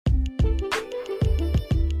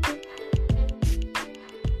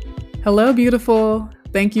Hello, beautiful.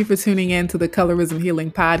 Thank you for tuning in to the Colorism Healing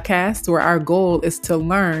Podcast, where our goal is to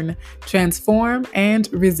learn, transform,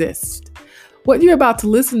 and resist. What you're about to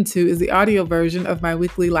listen to is the audio version of my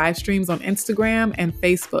weekly live streams on Instagram and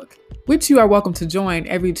Facebook, which you are welcome to join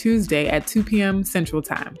every Tuesday at 2 p.m. Central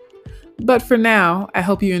Time. But for now, I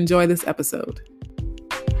hope you enjoy this episode.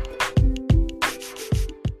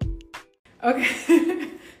 Okay.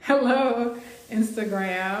 Hello,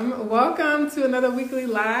 Instagram. Welcome to another weekly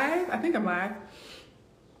live. I think I'm live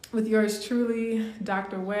with yours truly,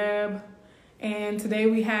 Dr. Webb. And today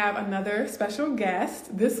we have another special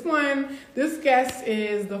guest. This guest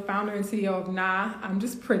is the founder and CEO of Nah, I'm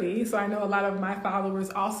Just Pretty. So I know a lot of my followers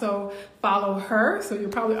also follow her. So you're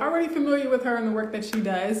probably already familiar with her and the work that she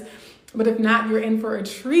does. But if not, you're in for a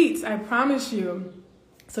treat, I promise you.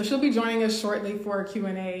 So she'll be joining us shortly for a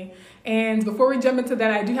Q&A. And before we jump into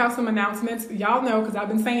that, I do have some announcements. Y'all know, because I've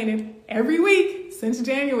been saying it every week since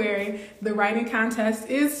January, the writing contest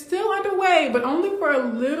is still underway, but only for a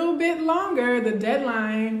little bit longer. The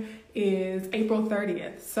deadline is April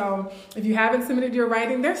 30th. So if you haven't submitted your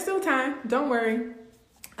writing, there's still time. Don't worry.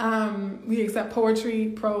 We accept poetry,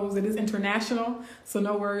 prose. It is international, so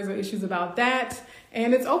no worries or issues about that.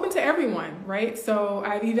 And it's open to everyone, right? So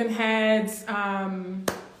I've even had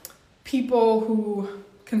people who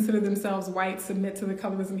consider themselves white submit to the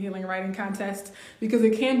Colorism Healing Writing Contest, because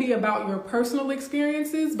it can be about your personal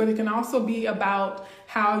experiences, but it can also be about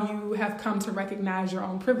how you have come to recognize your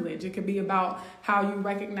own privilege. It could be about how you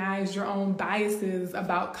recognize your own biases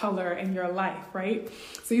about color in your life, right?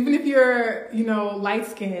 So even if you're,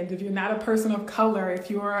 light-skinned, if you're not a person of color, if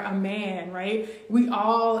you're a man, right? We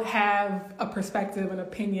all have a perspective, an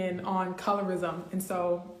opinion on colorism. And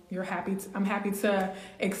so I'm happy to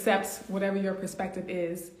accept whatever your perspective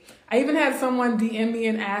is. I even had someone DM me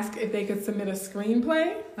and ask if they could submit a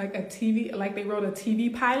screenplay, like they wrote a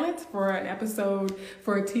TV pilot for an episode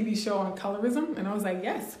for a TV show on colorism. And I was like,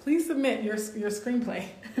 yes, please submit your screenplay.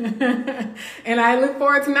 And I look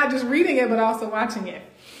forward to not just reading it, but also watching it.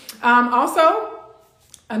 Also,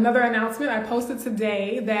 another announcement, I posted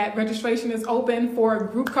today that registration is open for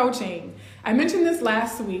group coaching. I mentioned this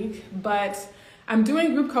last week, but I'm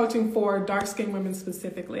doing group coaching for dark-skinned women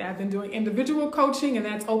specifically. I've been doing individual coaching, and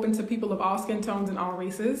that's open to people of all skin tones and all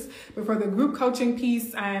races. But for the group coaching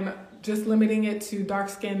piece, I'm just limiting it to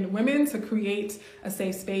dark-skinned women to create a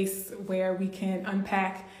safe space where we can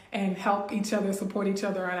unpack and help each other, support each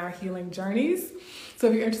other on our healing journeys. So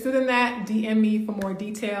if you're interested in that, DM me for more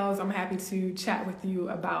details. I'm happy to chat with you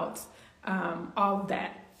about all of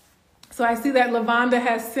that. So I see that Lavonda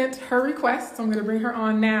has sent her request, so I'm going to bring her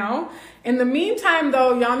on now. In the meantime,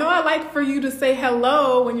 though, y'all know I like for you to say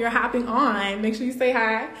hello when you're hopping on. Make sure you say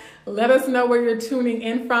hi. Let us know where you're tuning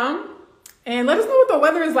in from. And let us know what the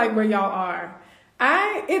weather is like where y'all are.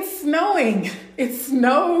 It's snowing. It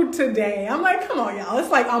snowed today. I'm like, come on, y'all.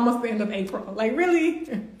 It's like almost the end of April. Like, really?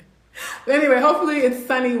 But anyway, hopefully it's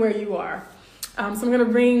sunny where you are. So I'm going to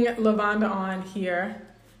bring Lavonda on here.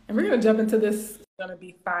 And we're going to jump into this. It's going to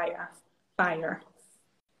be fire. I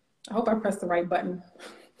hope I pressed the right button.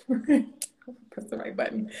 Press the right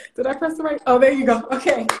button. Did I press the right? Oh, there you go.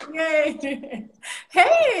 Okay. Yay.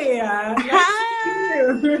 Hey. Hi.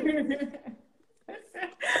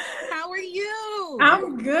 How are you?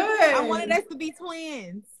 I'm good. I wanted us to be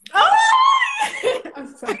twins. Oh!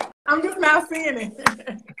 I'm sorry. I'm just now seeing it.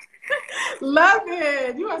 Love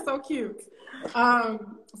it. You are so cute.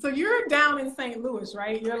 So you're down in St. Louis,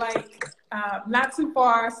 right? You're like not too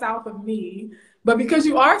far south of me, but because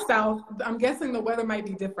you are south, I'm guessing the weather might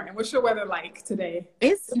be different. What's your weather like today?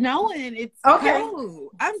 It's snowing. It's okay.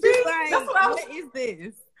 cold. I'm just like, what is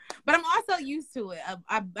this? But I'm also used to it.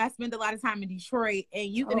 I spend a lot of time in Detroit, and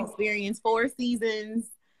you can experience 4 seasons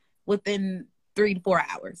within 3 to 4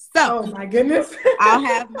 hours. So, oh my goodness. I'll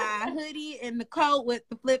have my hoodie and the coat with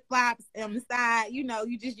the flip-flops on the side. You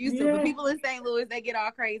just used to it. But people in St. Louis, they get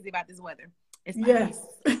all crazy about this weather. It's yes.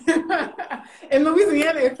 In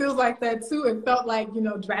Louisiana, it feels like that too. It felt like,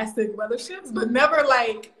 drastic weather shifts, but never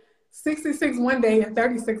like 66 one day and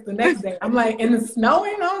 36 the next day. I'm like, and it's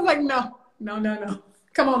snowing? I was like, no.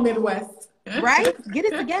 Come on, Midwest. Right? Get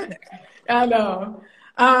it together. I know.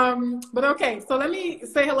 But okay, so let me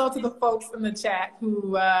say hello to the folks in the chat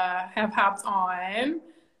who have hopped on.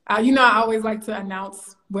 I always like to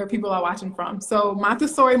announce where people are watching from. So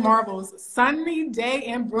Montessori Marvels, sunny day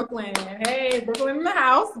in Brooklyn. Hey, Brooklyn in the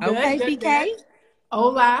house. Good, okay, good, BK. Good.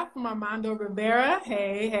 Hola from Armando Rivera.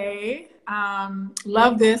 Hey.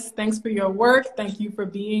 Love this. Thanks for your work. Thank you for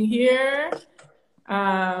being here.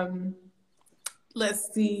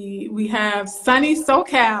 Let's see. We have Sunny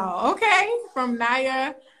SoCal. Okay, from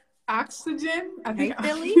Naya Oxygen. I Hey, think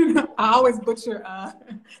Philly. I always butcher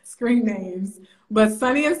screen names. But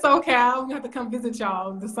Sunny in SoCal, we have to come visit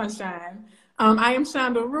y'all, the sunshine. I am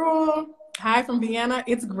Shonda Rule. Hi from Vienna.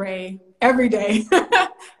 It's gray every day.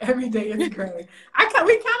 Every day it's gray.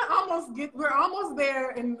 We kind of we're almost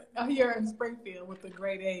there here in Springfield with the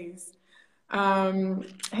gray days.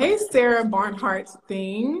 Hey, Sarah Barnhart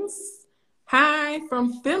Things. Hi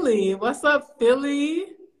from Philly. What's up, Philly?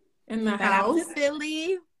 In the Shout house. out to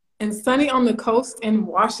Philly. And sunny on the coast in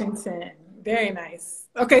Washington. Very nice.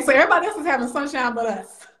 Okay, so everybody else is having sunshine but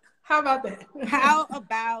us. How about that? How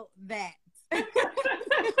about that?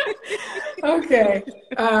 Okay.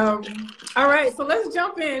 All right, so let's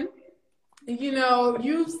jump in. You know,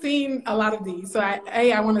 you've seen a lot of these. So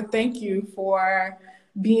I want to thank you for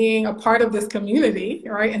being a part of this community,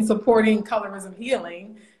 right? And supporting Colorism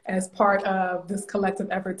Healing as part of this collective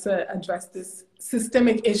effort to address this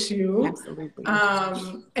systemic issue. Absolutely.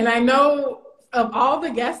 And I know of all the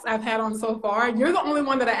guests I've had on so far, you're the only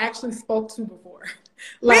one that I actually spoke to before.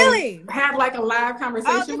 Like, really? Had like a live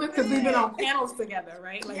conversation with, because we've been on panels together,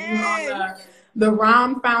 right? Like yes. You were on the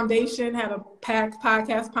ROM Foundation had a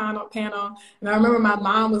podcast panel, and I remember my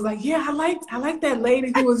mom was like, "Yeah, I like that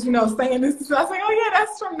lady who was, saying this." So I was like, "Oh yeah,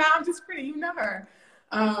 that's from Now I'm Just Pretty. You know her."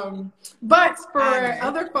 But for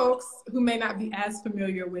other folks who may not be as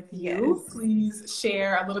familiar with you, yes, please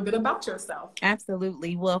share a little bit about yourself.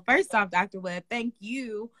 Absolutely. Well, first off, Dr. Webb, thank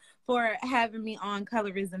you for having me on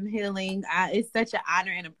Colorism Healing. It's such an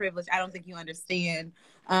honor and a privilege. I don't think you understand.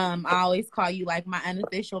 I always call you like my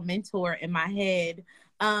unofficial mentor in my head.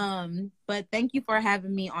 But thank you for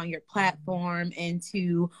having me on your platform. And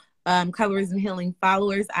to Colorism Healing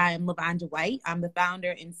followers, I am LaVonda White. I'm the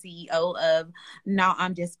founder and CEO of Now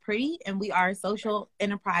I'm Just Pretty, and we are a social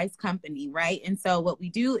enterprise company, right? And so what we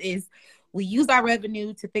do is we use our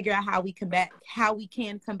revenue to figure out how we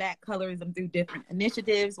can combat colorism through different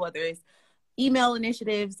initiatives, whether it's email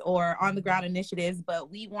initiatives or on the ground initiatives, but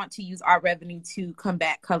we want to use our revenue to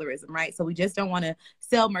combat colorism, right? So we just don't want to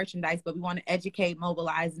sell merchandise, but we want to educate,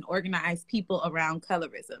 mobilize, and organize people around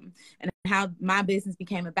colorism. And how my business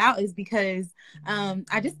became about is because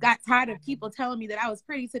I just got tired of people telling me that I was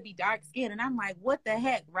pretty to be dark skinned. And I'm like, what the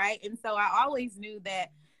heck, right? And so I always knew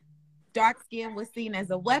that dark skin was seen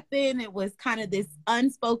as a weapon. It was kind of this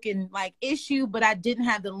unspoken issue, but I didn't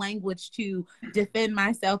have the language to defend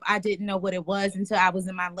myself. I didn't know what it was until I was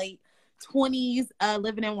in my late 20s,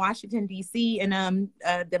 living in Washington, D.C. And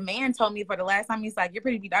the man told me for the last time, he's like, "You're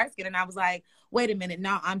pretty to be dark skinned." And I was like, wait a minute,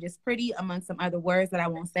 no, I'm just pretty, among some other words that I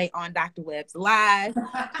won't say on Dr. Webb's Live,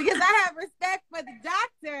 because I have respect for the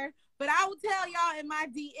doctor, but I will tell y'all in my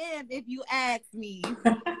DM if you ask me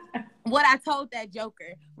what I told that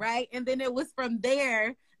joker, right? And then it was from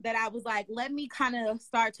there that I was like, let me kind of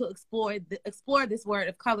start to explore this word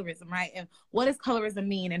of colorism, right? And what does colorism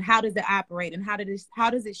mean, and how does it operate, and how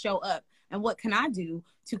does it show up, and what can I do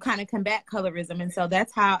to kind of combat colorism? And so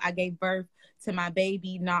that's how I gave birth to my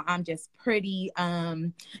baby, Now I'm Just Pretty.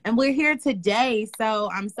 And we're here today. So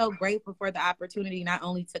I'm so grateful for the opportunity, not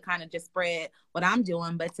only to kind of just spread what I'm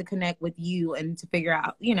doing, but to connect with you and to figure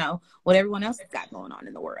out, what everyone else has got going on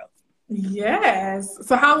in the world. Yes.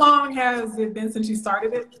 So how long has it been since you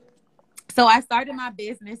started it? So I started my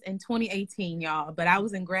business in 2018, y'all, but I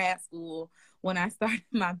was in grad school when I started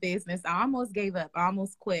my business. I almost gave up. I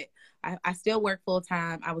almost quit. I still work full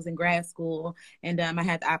time. I was in grad school, and I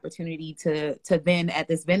had the opportunity to vend at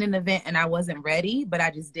this vending event, and I wasn't ready, but I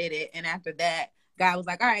just did it. And after that, God was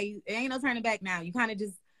like, all right, it ain't no turning back now. You kind of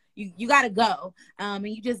just, you got to go, and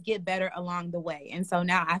you just get better along the way. And so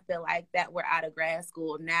now I feel like that we're out of grad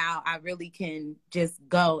school. Now I really can just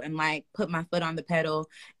go and put my foot on the pedal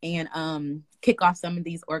and kick off some of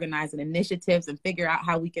these organizing initiatives and figure out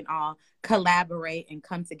how we can all collaborate and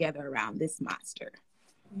come together around this monster.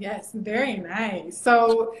 Yes, very nice.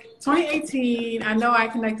 So 2018, I know I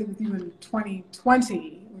connected with you in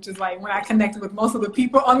 2020, which is when I connected with most of the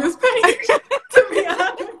people on this page, to be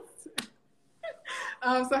honest.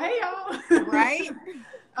 So hey y'all. Right.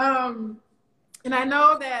 And I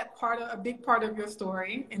know that a big part of your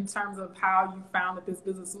story in terms of how you found that this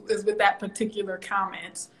business is with that particular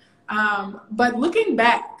comment. But looking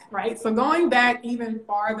back, right? So going back even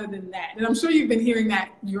farther than that, and I'm sure you've been hearing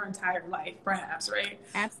that your entire life, perhaps, right?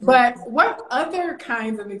 Absolutely. But what other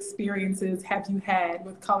kinds of experiences have you had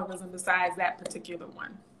with colorism besides that particular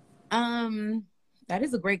one? That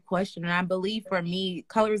is a great question. And I believe for me,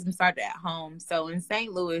 colorism started at home. So in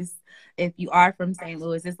St. Louis, if you are from St.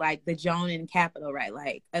 Louis, it's like the Joning capital,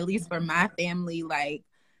 right? At least for my family,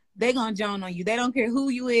 they gonna Joan on you. They don't care who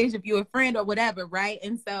you is, if you're a friend or whatever, right?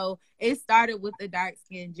 And so it started with the dark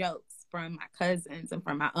skin jokes. from my cousins and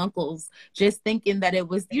from my uncles, just thinking that it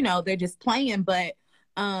was, you know, they're just playing. But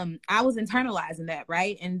I was internalizing that,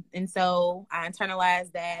 right? And so I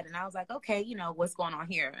internalized that, and I was like, okay, you know, what's going on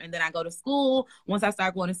here? And then I go to school. Once I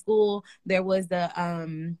started going to school, there was the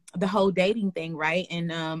whole dating thing, right?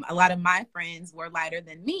 And a lot of my friends were lighter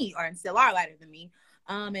than me, or still are lighter than me.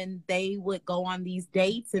 And they would go on these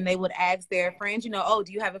dates, and they would ask their friends, you know, oh,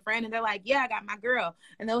 do you have a friend? And they're like, yeah, I got my girl.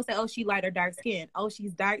 And they would say, oh, she light or dark skin. Oh,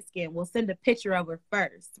 she's dark skin. We'll send a picture of her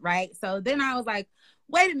first, right? So then I was like,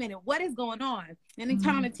 wait a minute, what is going on? And they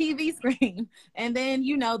turn on the TV screen, and then,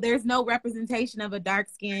 you know, there's no representation of a dark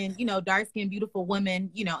skinned, beautiful woman,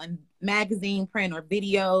 you know, in magazine print or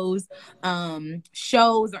videos,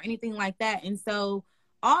 shows or anything like that. And so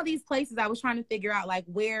all these places I was trying to figure out, like,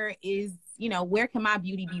 where can my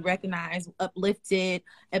beauty be recognized, uplifted,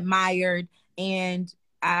 admired? And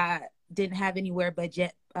I didn't have anywhere but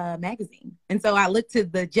Jet magazine. And so I looked to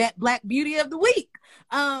the Jet Black Beauty of the Week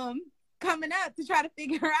coming up to try to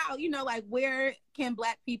figure out, you know, like, where can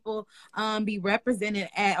Black people be represented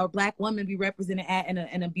at, or Black women be represented at in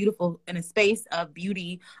a space of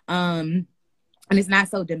beauty. And it's not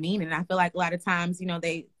so demeaning. I feel like a lot of times, you know,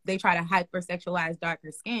 they try to hypersexualize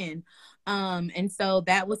darker skin. And so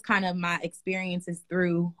that was kind of my experiences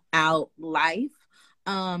throughout life.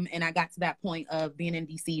 And I got to that point of being in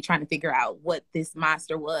DC trying to figure out what this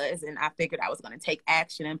monster was. And I figured I was going to take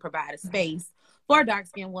action and provide a space for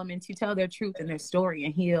dark-skinned women to tell their truth and their story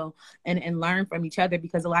and heal and learn from each other,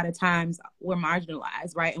 because a lot of times we're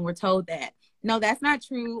marginalized, right? And we're told that, no, that's not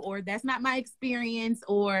true, or that's not my experience,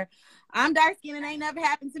 or I'm dark-skinned and ain't never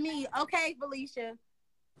happened to me. Okay, Felicia.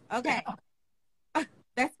 Okay.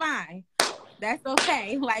 That's fine. That's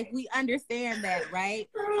okay. Like, we understand that, right?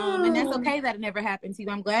 And that's okay that it never happened to you.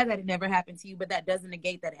 I'm glad that it never happened to you, but that doesn't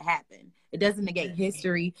negate that it happened. It doesn't negate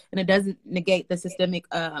history, and it doesn't negate the systemic,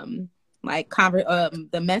 the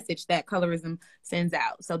message that colorism sends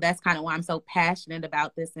out. So that's kind of why I'm so passionate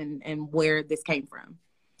about this and where this came from.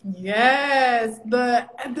 Yes. Isn't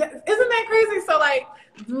that crazy? So, like,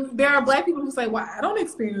 there are Black people who say, well, I don't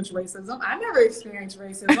experience racism. I never experienced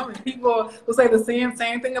racism. And people will say the same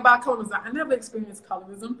thing about colorism. I never experienced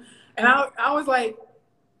colorism. And I was like,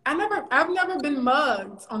 I've never been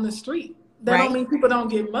mugged on the street. That don't mean people don't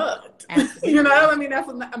get mugged. You know, I mean,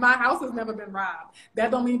 my house has never been robbed. That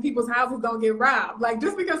don't mean people's houses don't get robbed. Like,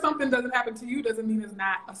 just because something doesn't happen to you doesn't mean it's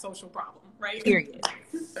not a social problem, right? Period.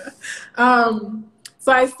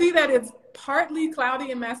 So I see that it's partly cloudy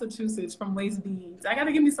in Massachusetts from waist beads. I got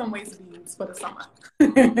to give me some waist beads for the summer.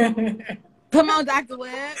 Come on, Dr.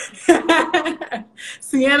 Webb.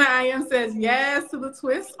 Sienna I.M. says yes to the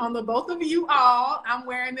twist on the both of you all. I'm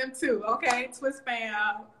wearing them too. Okay, twist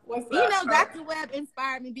fam. What's up? You know, Dr. Webb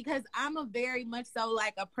inspired me because I'm a very much so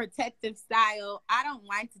like a protective style. I don't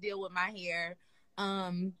like to deal with my hair.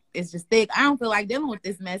 It's just thick. I don't feel like dealing with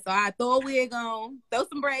this mess. So I throw a wig on, throw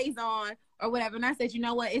some braids on, or whatever. And I said, you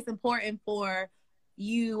know what? It's important for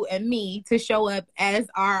you and me to show up as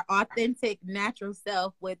our authentic, natural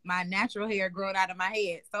self with my natural hair growing out of my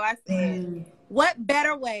head. So I said, what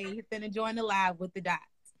better way than to join the live with the dots?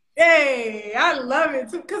 Hey, I love it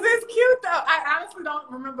too. Because it's cute, though. I honestly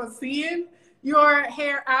don't remember seeing your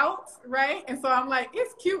hair out, right? And so I'm like,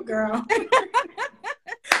 it's cute, girl.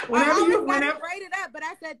 whenever braid it up, but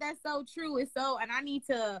I said that's so true. It's so, and I need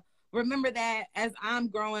to remember that as I'm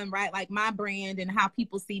growing, right? Like my brand and how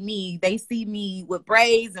people see me, they see me with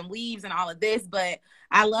braids and weaves and all of this, but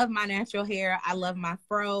I love my natural hair. I love my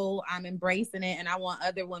fro. I'm embracing it. And I want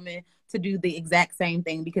other women to do the exact same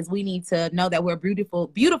thing, because we need to know that we're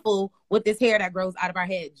beautiful with this hair that grows out of our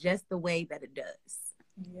head, just the way that it does.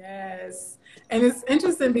 Yes. And it's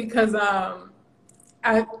interesting because,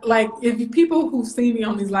 I like, if people who see me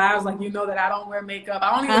on these lives, like, you know that I don't wear makeup.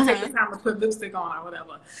 I don't even take the time to put lipstick on or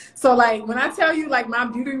whatever. So like, when I tell you like my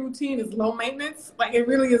beauty routine is low maintenance, like it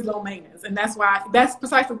really is low maintenance. And that's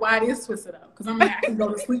precisely why it is twisted up. Cause I'm like, I can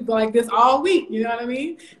go to sleep like this all week. You know what I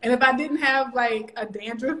mean? And if I didn't have like a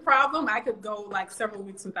dandruff problem, I could go like several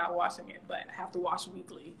weeks without washing it, but I have to wash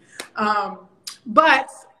weekly. But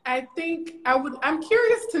I think I'm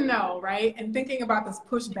curious to know, right? And thinking about this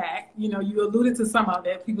pushback, you know, you alluded to some of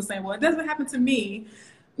it. People saying, well, it doesn't happen to me.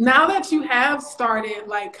 Now that you have started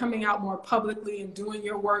like coming out more publicly and doing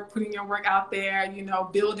your work, putting your work out there, you know,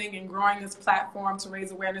 building and growing this platform to raise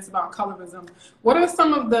awareness about colorism, what are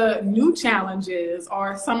some of the new challenges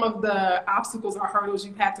or some of the obstacles or hurdles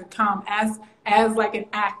you've had to come as like an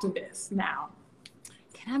activist now?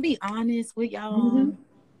 Can I be honest with y'all?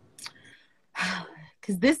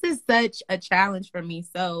 Because this is such a challenge for me.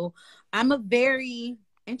 So I'm a very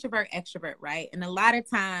introvert, extrovert, right? And a lot of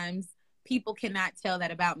times people cannot tell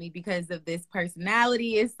that about me because of this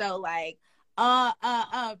personality is so like,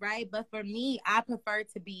 right? But for me, I prefer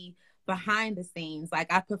to be behind the scenes.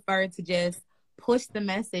 Like, I prefer to just push the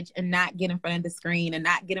message and not get in front of the screen and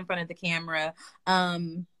not get in front of the camera.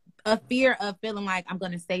 A fear of feeling like I'm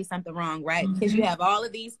going to say something wrong, right? Mm-hmm. Because you have all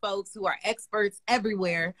of these folks who are experts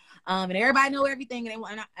everywhere, and everybody know everything.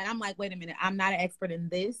 And I'm like, wait a minute, I'm not an expert in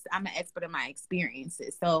this. I'm an expert in my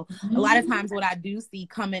experiences. So a lot of times what I do see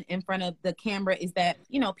coming in front of the camera is that,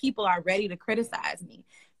 you know, people are ready to criticize me.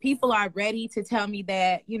 People are ready to tell me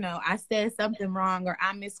that, you know, I said something wrong or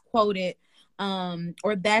I misquoted,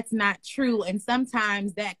 or that's not true. And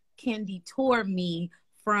sometimes that can detour me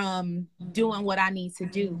from doing what I need to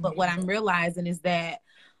do. But what I'm realizing is that,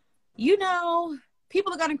 you know,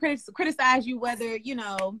 people are going to criticize you whether, you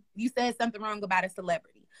know, you said something wrong about a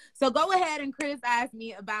celebrity. So go ahead and criticize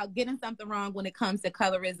me about getting something wrong when it comes to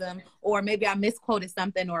colorism, or maybe I misquoted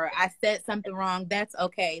something or I said something wrong. That's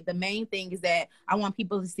okay. The main thing is that I want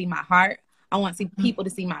people to see my heart. I want people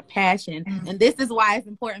to see my passion. And this is why it's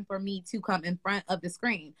important for me to come in front of the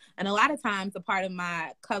screen. And a lot of times a part of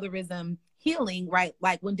my colorism healing, right?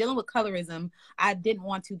 Like when dealing with colorism, I didn't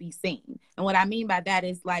want to be seen. And what I mean by that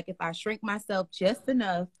is like, if I shrink myself just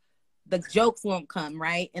enough, the jokes won't come,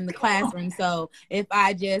 right, in the classroom. So if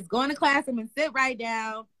I just go in the classroom and sit right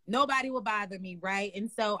down, nobody will bother me, right? And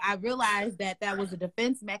so I realized that that was a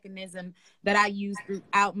defense mechanism that I used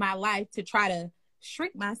throughout my life to try to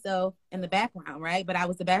shrink myself in the background, right? But I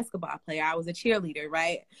was a basketball player. I was a cheerleader,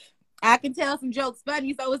 right? I can tell some jokes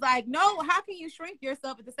funny. So it's like, no, how can you shrink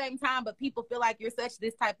yourself at the same time, but people feel like you're such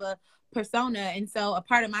this type of persona? And so a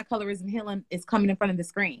part of my colorism healing is coming in front of the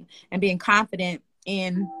screen and being confident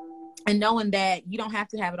in and knowing that you don't have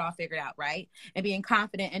to have it all figured out, right? And being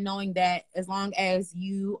confident and knowing that as long as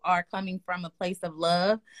you are coming from a place of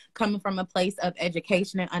love, coming from a place of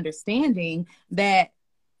education and understanding, that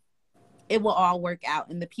it will all work out.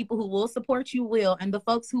 And the people who will support you will, and the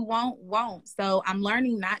folks who won't. So I'm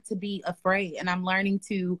learning not to be afraid, and I'm learning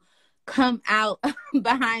to come out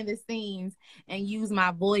behind the scenes and use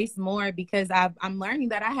my voice more, because I'm learning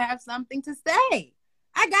that I have something to say.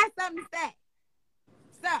 I got something to say.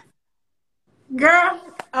 So,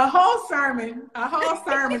 girl, a whole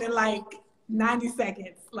sermon in like 90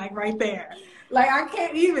 seconds, like right there. Like I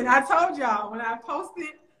can't even. I told y'all when I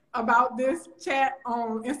posted about this chat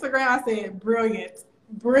on Instagram, I said, brilliant.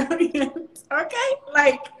 Okay?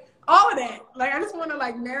 Like all of that. Like I just want to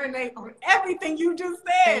like marinate on everything you just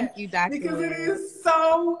said. Thank you, Dr. Because it is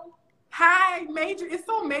so high, major. It's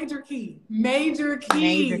so major key,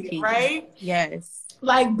 right? Yes.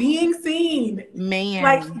 Like being seen. Man.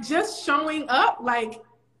 Like just showing up, like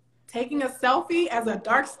taking a selfie as a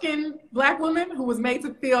dark-skinned Black woman who was made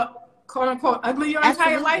to feel quote unquote ugly your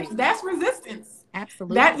entire life. That's resistance.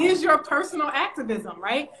 Absolutely. That is your personal activism,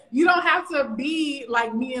 right? You don't have to be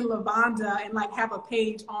like me and Lavonda and like have a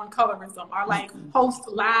page on colorism or like host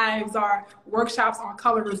lives or workshops on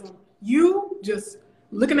colorism. You just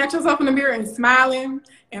looking at yourself in the mirror and smiling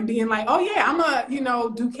and being like, oh yeah, I'm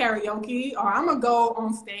gonna, do karaoke, or I'm gonna go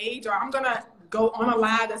on stage, or I'm gonna go on a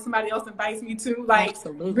live that somebody else invites me to. Like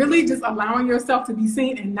really just allowing yourself to be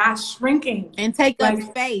seen and not shrinking. And take up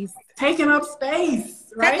space. Taking up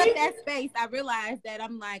space, right? Take up that space. I realized that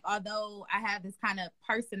I'm like, although I have this kind of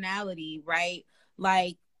personality, right?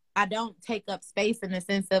 Like I don't take up space in the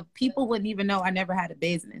sense of people wouldn't even know I never had a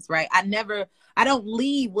business, right? I don't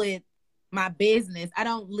lead with my business. I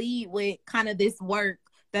don't lead with kind of this work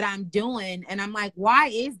that I'm doing. And I'm like, why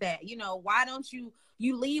is that? Why don't you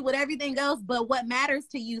lead with everything else but what matters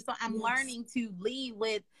to you? So I'm learning to lead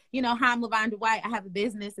with, hi, I'm Lavonda White. I have a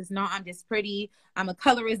business. It's not, I'm just pretty. I'm a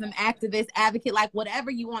colorism activist, advocate, like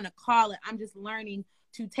whatever you want to call it. I'm just learning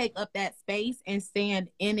to take up that space and stand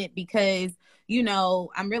in it because,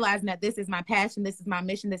 I'm realizing that this is my passion. This is my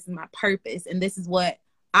mission. This is my purpose. And this is what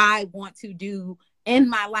I want to do in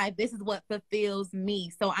my life. This is what fulfills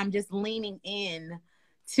me. So I'm just leaning in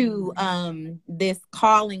to this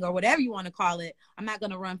calling or whatever you want to call it. I'm not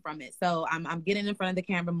going to run from it. So I'm getting in front of the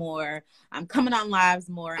camera more. I'm coming on lives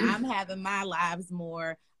more. I'm having my lives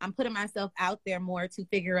more. I'm putting myself out there more to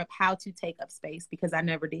figure out how to take up space because I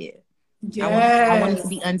never did. Yes. I wanted to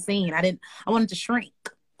be unseen. I wanted to shrink.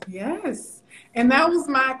 Yes. And that was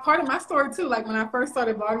part of my story too. Like when I first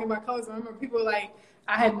started blogging about colors, I remember people like,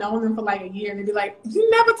 I had known them for like a year and they'd be like, you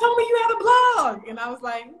never told me you had a blog. And I was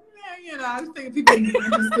like, I just think people would be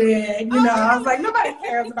interested. I was like, nobody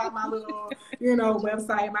cares about my little,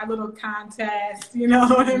 website, my little contest. You know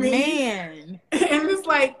what I mean? Man. And it's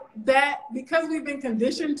like that because we've been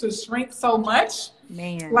conditioned to shrink so much.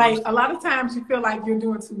 Man. Like a lot of times you feel like you're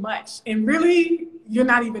doing too much, and really you're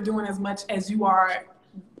not even doing as much as you are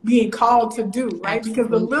being called to do, right? Absolutely. Because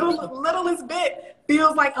the littlest bit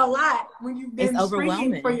feels like a lot when you've been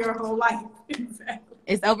streaming for your whole life. Exactly.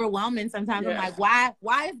 It's overwhelming sometimes. I'm like, why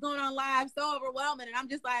is going on live so overwhelming? And I'm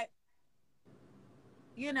just like,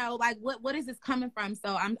 you know, like what is this coming from?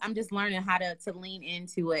 So I'm just learning how to lean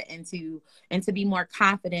into it and to be more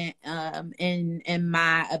confident in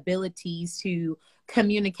my abilities to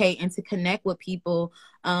communicate and to connect with people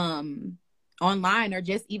online or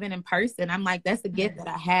just even in person. I'm like, that's a gift that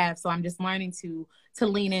I have. So I'm just learning to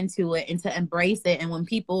lean into it and to embrace it. And when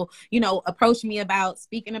people, you know, approach me about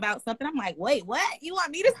speaking about something, I'm like, wait, what? You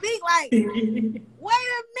want me to speak? Like, wait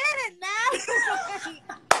a minute now.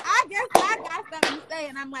 I guess I got something to say.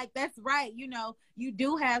 And I'm like, that's right. You know, you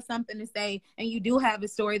do have something to say and you do have a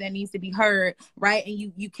story that needs to be heard, right? And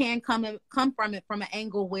you can come from it from an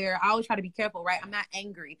angle where I always try to be careful, right? I'm not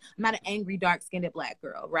angry. I'm not an angry, dark-skinned Black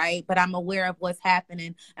girl, right? But I'm aware of what's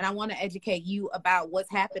happening. And I want to educate you about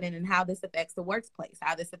what's happening and how this affects the workplace,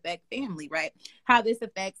 how this affects family, right? How this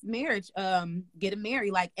affects marriage, getting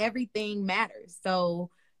married, like everything matters. So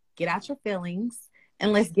get out your feelings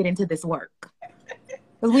and let's get into this work.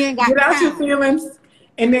 Because we ain't got Get out time. your feelings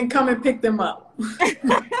and then come and pick them up.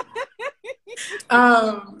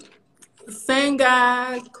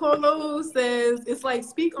 Senga Kolo says, it's like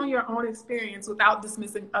speak on your own experience without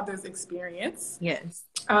dismissing others' experience. Yes.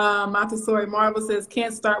 Montessori Marvel says,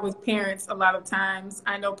 can't start with parents a lot of times.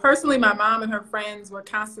 I know personally my mom and her friends were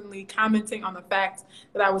constantly commenting on the fact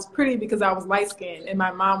that I was pretty because I was light-skinned, and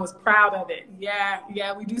my mom was proud of it. Yeah,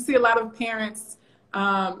 we do see a lot of parents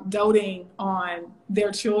doting on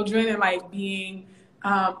their children and like being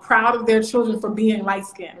proud of their children for being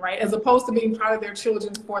light-skinned, right? As opposed to being proud of their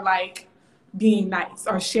children for like being nice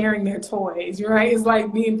or sharing their toys, right? It's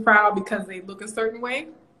like being proud because they look a certain way.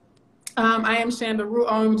 I am Shandaru.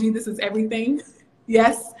 OMG, this is everything.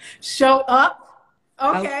 Yes, show up.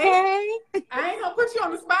 Okay. I ain't gonna put you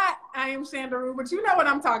on the spot. I am Shandaru, but you know what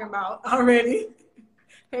I'm talking about already.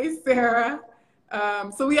 Hey, Sarah.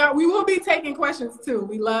 So we will be taking questions too.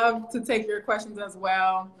 We love to take your questions as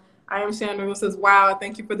well. I am Shandaru says, wow,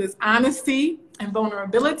 thank you for this honesty and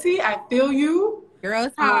vulnerability. I feel you. Girl,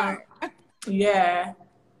 it's hard. Yeah.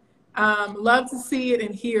 Love to see it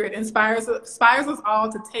and hear it. Inspires us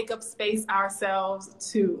all to take up space ourselves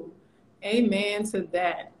too. Amen to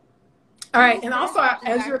that. All right. And also,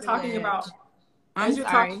 as you're talking about,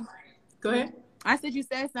 go ahead. I said you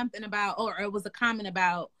said something about, or it was a comment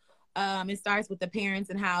about, it starts with the parents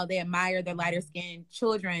and how they admire their lighter skinned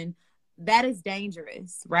children. That is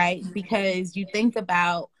dangerous, right? Because you think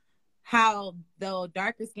about how the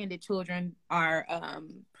darker skinned children are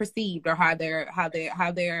perceived, or how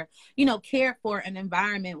they're you know, cared for an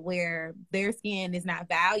environment where their skin is not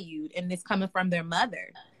valued and it's coming from their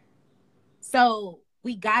mother. So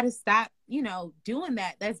we got to stop, you know, doing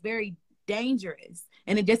that. That's very dangerous,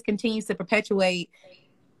 and it just continues to perpetuate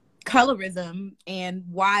colorism and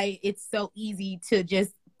why it's so easy to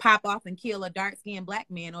just pop off and kill a dark-skinned Black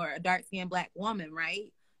man or a dark-skinned Black woman,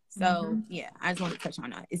 right? So, yeah, I just want to touch on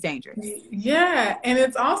that. It's dangerous. Yeah, and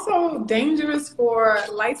it's also dangerous for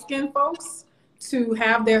light-skinned folks to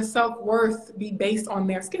have their self-worth be based on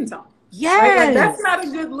their skin tone. Yes. Right? Like, that's not a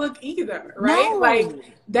good look either, right? No.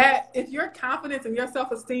 Like, that, if your confidence and your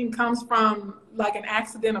self-esteem comes from, like, an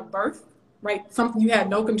accident of birth, right, something you had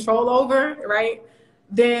no control over, right,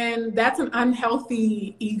 then that's an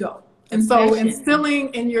unhealthy ego. And so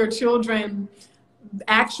instilling in your children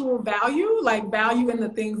actual value, like value in the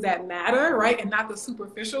things that matter, right? And not the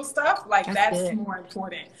superficial stuff, like that's more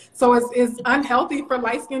important. So it's unhealthy for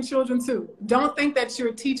light-skinned children too. Don't think that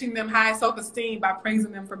you're teaching them high self-esteem by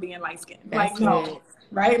praising them for being light-skinned. Like, no,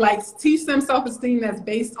 right? Like, teach them self-esteem that's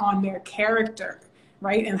based on their character,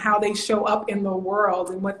 right? And how they show up in the world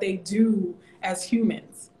and what they do as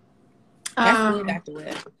humans.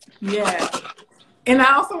 Yeah. And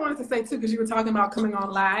I also wanted to say too, because you were talking about coming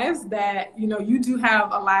on lives, that, you know, you do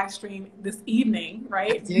have a live stream this evening,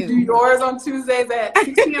 right? You do yours on Tuesdays at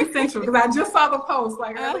 6 p.m. Central, because I just saw the post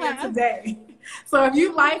like earlier today. So if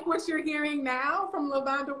you like what you're hearing now from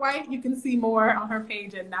LaVonda White, you can see more on her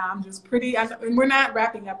page at Now I'm Just Pretty. And we're not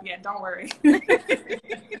wrapping up yet, don't worry.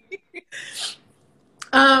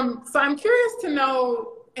 So I'm curious to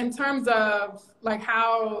know, in terms of like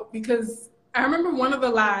how, because I remember one of the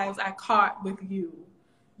lives I caught with you.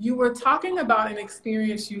 You were talking about an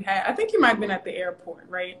experience you had. I think you might have been at the airport,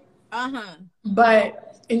 right? And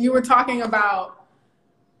you were talking about,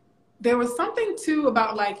 there was something too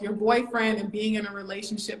about like your boyfriend and being in a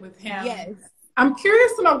relationship with him. Yes. I'm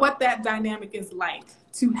curious to know what that dynamic is like,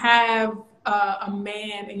 to have a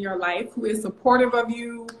man in your life who is supportive of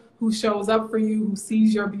you, who shows up for you, who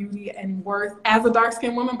sees your beauty and worth as a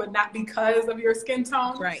dark-skinned woman, but not because of your skin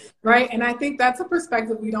tone. Right. And I think that's a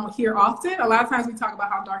perspective we don't hear often. A lot of times we talk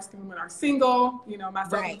about how dark-skinned women are single, you know,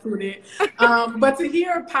 myself included. But to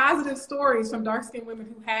hear positive stories from dark-skinned women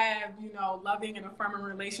who have, you know, loving and affirming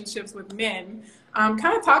relationships with men,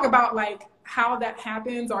 kind of talk about like how that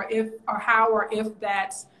happens, or if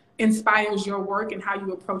that inspires your work and how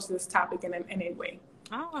you approach this topic in a way.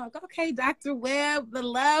 Oh, okay, Dr. Webb, the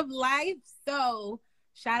love life. So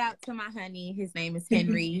shout out to my honey. His name is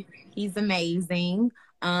Henry. He's amazing.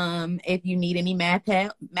 If you need any math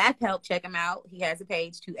help, check him out. He has a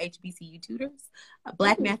page to HBCU tutors, a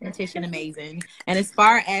Black mathematician, amazing. And as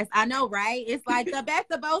far as I know, right, it's like the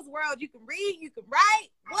best of both worlds. You can read, you can write.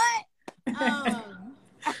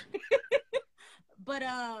 What? But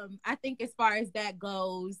I think as far as that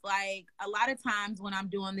goes, like a lot of times when I'm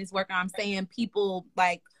doing this work, I'm saying people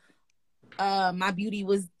like my beauty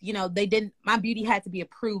was, you know, my beauty had to be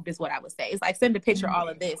approved is what I would say. It's like send a picture, all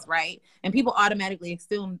of this, right? And people automatically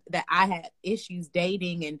assume that I had issues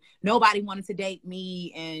dating and nobody wanted to date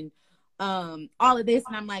me and all of this.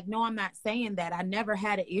 And I'm like, no, I'm not saying that. I never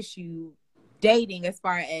had an issue dating as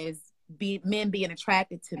far as men being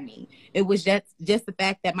attracted to me. It was just the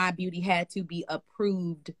fact that my beauty had to be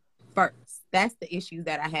approved first. That's the issue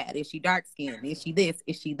that I had. Is she dark skinned? Is she this?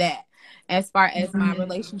 Is she that? As far as my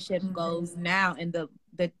relationship goes now, and the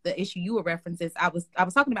issue you were referencing, I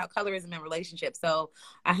was talking about colorism in relationships. So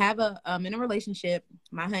I have in a relationship,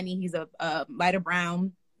 my honey, he's a lighter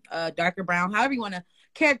brown, darker brown, however you want to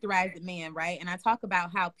characterize the man, right? And I talk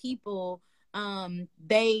about how people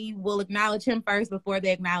they will acknowledge him first before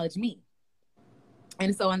they acknowledge me.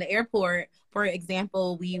 And so in the airport, for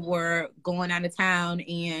example, we were going out of town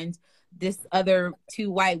and this other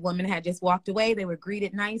two white women had just walked away. They were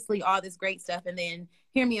greeted nicely, all this great stuff. And then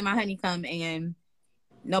here me and my honey come and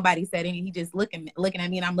nobody said anything. He just looking at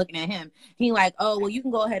me and I'm looking at him. He like, oh, well, you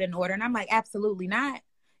can go ahead and order. And I'm like, absolutely not.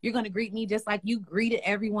 You're going to greet me just like you greeted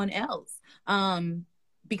everyone else.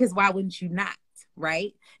 Because why wouldn't you not?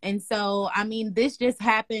 Right. And so, I mean, this just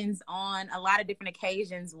happens on a lot of different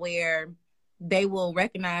occasions where they will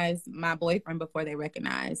recognize my boyfriend before they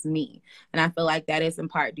recognize me. And I feel like that is in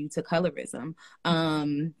part due to colorism.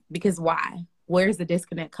 Because why? Where's the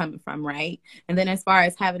disconnect coming from? Right. And then as far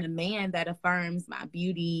as having a man that affirms my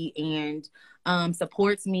beauty and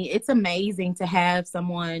supports me, it's amazing to have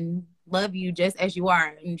someone love you just as you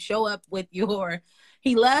are and show up with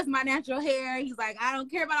he loves my natural hair. He's like, I don't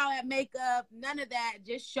care about all that makeup, none of that.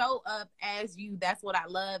 Just show up as you. That's what I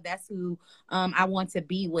love. That's who I want to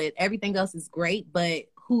be with. Everything else is great, but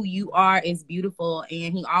who you are is beautiful.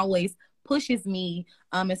 And he always pushes me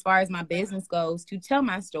as far as my business goes to tell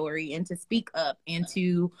my story and to speak up and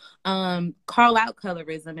to call out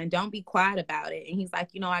colorism and don't be quiet about it. And he's like,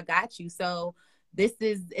 you know, I got you. So this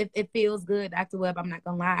is, it feels good, Dr. Webb. I'm not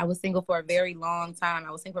gonna lie. I was single for a very long time.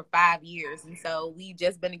 I was single for 5 years. And so we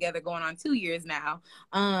just been together going on 2 years now.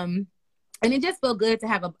 And it just felt good to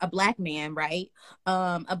have a Black man, right?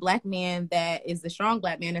 A Black man that is the strong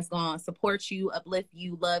Black man that's going to support you, uplift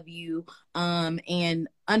you, love you, and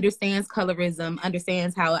understands colorism,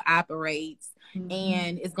 understands how it operates,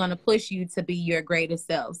 and is going to push you to be your greatest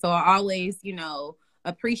self. So I always, you know,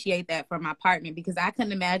 appreciate that from my partner, because I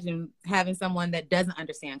couldn't imagine having someone that doesn't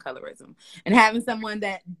understand colorism and having someone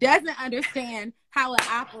that doesn't understand how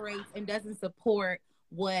it operates and doesn't support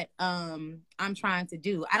what I'm trying to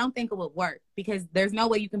do. I don't think it would work, because there's no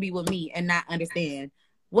way you can be with me and not understand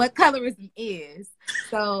what colorism is.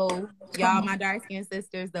 So y'all, my dark skinned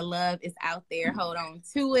sisters, the love is out there. Hold on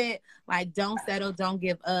to it. Like, don't settle, don't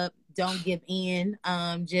give up, don't give in.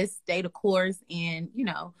 Just stay the course and, you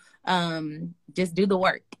know, just do the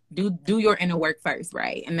work. Do your inner work first,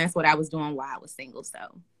 right? And that's what I was doing while I was single. So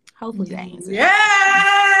hopefully that answers.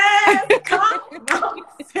 Yes! Come on,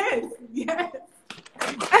 sis. Yes.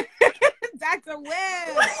 Dr.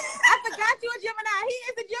 Webb, I forgot you a Gemini. He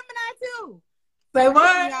is a Gemini too. Say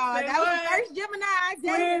what? Y'all, that was the first Gemini I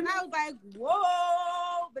dated. And I was like,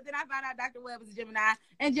 whoa. But then I found out Dr. Webb was a Gemini,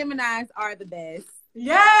 and Geminis are the best.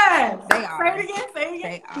 Yes. They are. Say it again. Say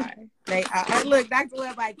it again. They are. And look, Dr.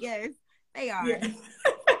 Webb, like, yes, they are. Yeah.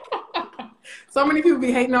 So many people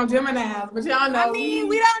be hating on Geminis, but y'all know. I mean,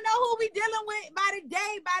 we don't know who we dealing with by the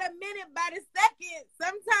day, by the minute, by the second.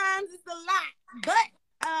 Sometimes it's a lot. But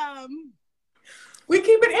we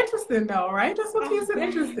keep it interesting though, right? That's what keeps it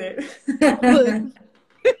interesting.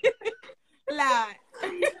 Lot.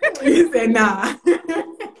 You said nah.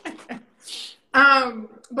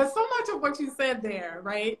 But so much of what you said there,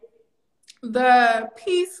 right? The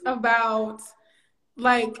piece about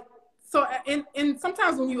like, so and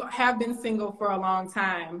sometimes when you have been single for a long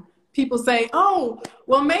time, people say, oh,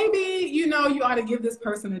 well, maybe, you know, you ought to give this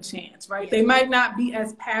person a chance, right? They might not be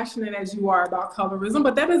as passionate as you are about colorism,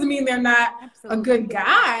 but that doesn't mean they're not a good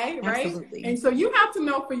guy, right? Absolutely. And so you have to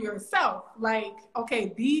know for yourself, like,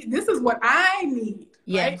 okay, this is what I need,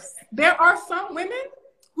 right? There are some women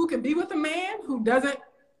who could be with a man who doesn't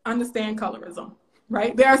understand colorism,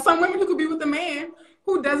 right? There are some women who could be with a man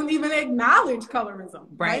who doesn't even acknowledge colorism,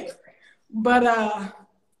 right? But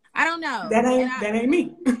I don't know. That ain't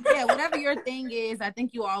me. Yeah, whatever your thing is, I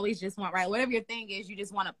think you always just want, right? Whatever your thing is, you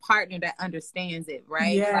just want a partner that understands it,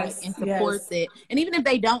 right? Yes, and supports it. And even if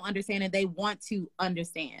they don't understand it, they want to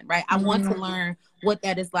understand, right? I want to learn what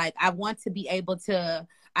that is like. I want to be able to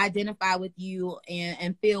identify with you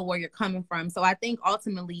and feel where you're coming from. So I think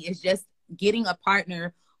ultimately it's just getting a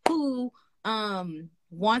partner who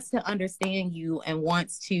wants to understand you and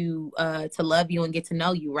wants to love you and get to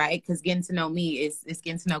know you, right? Because getting to know me is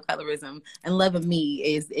getting to know colorism, and loving me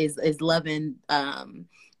is loving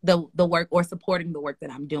the work or supporting the work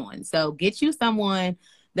that I'm doing. So get you someone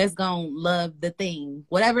that's gonna love the thing,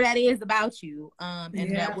 whatever that is about you,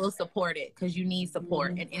 and that will support it, because you need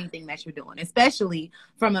support in anything that you're doing, especially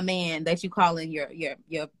from a man that you call in your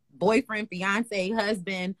boyfriend, fiance,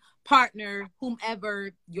 husband, partner,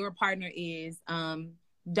 whomever your partner is.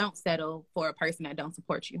 Don't settle for a person that don't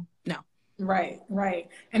support you. No. Right.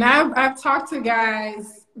 And I've talked to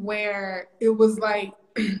guys where it was like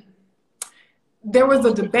there was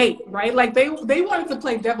a debate, right? Like they wanted to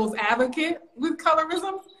play devil's advocate with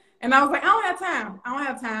colorism, and I was like, I don't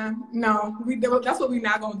have time. No, that's what we're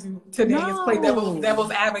not gonna do today is play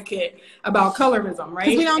devil's advocate about colorism, right?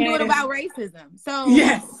 Because we don't do it about racism. So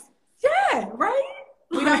yes, yeah, right.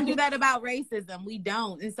 We don't do that about racism. We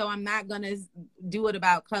don't. And so I'm not going to do it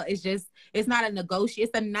about color. It's not a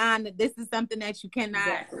negotiation. This is something that you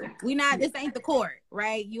cannot, this ain't the court,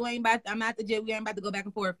 right? I'm not the judge. We ain't about to go back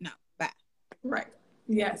and forth. No, bye. Right.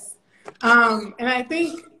 Yes. And I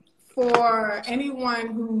think for anyone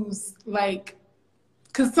who's like,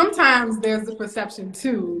 because sometimes there's the perception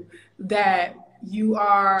too that you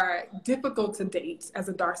are difficult to date as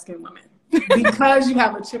a dark-skinned woman. Because you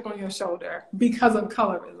have a chip on your shoulder because of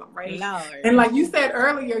colorism, right? Lord. And like you said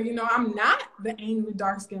earlier, you know, I'm not the angry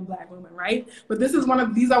dark-skinned Black woman, right? But these are one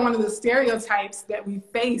of the stereotypes that we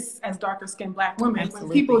face as darker-skinned Black women. Absolutely.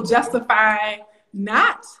 When people justify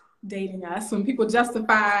not dating us, when people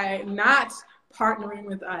justify not partnering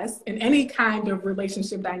with us in any kind of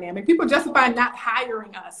relationship dynamic, people justify not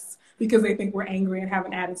hiring us because they think we're angry and have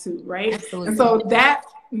an attitude, right? Absolutely. And so that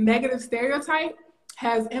negative stereotype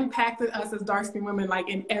has impacted us as dark-skinned women, like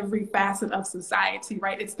in every facet of society,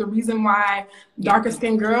 right? It's the reason why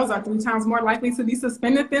darker-skinned girls are 3 times more likely to be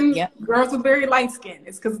suspended than girls with very light skin.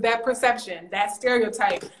 It's because that perception, that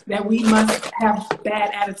stereotype that we must have bad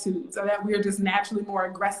attitudes or that we're just naturally more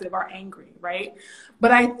aggressive or angry, right? But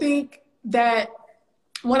I think that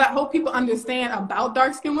what I hope people understand about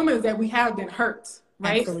dark-skinned women is that we have been hurt,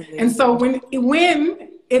 right? Absolutely. And so when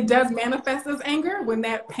it does manifest as anger, when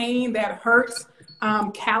that pain, that hurt,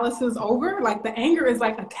 calluses over, like the anger is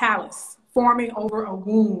like a callus forming over a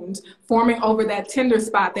wound, forming over that tender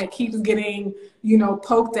spot that keeps getting, you know,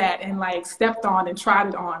 poked at and like stepped on and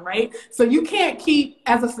trodden on, right? So you can't keep,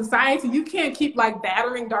 as a society, you can't keep like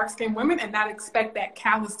battering dark-skinned women and not expect that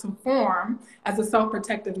callus to form as a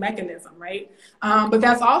self-protective mechanism, right? But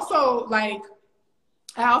that's also like,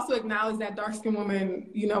 I also acknowledge that dark-skinned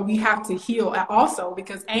women, you know, we have to heal also,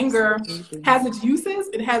 because anger has its uses,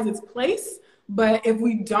 it has its place. But if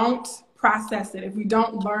we don't process it, if we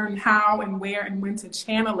don't learn how and where and when to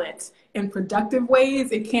channel it in productive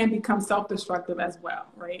ways, it can become self-destructive as well,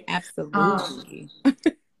 right? Absolutely.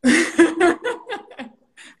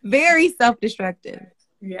 Very self-destructive.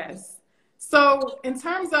 Yes. So in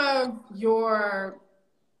terms of your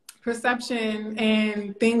perception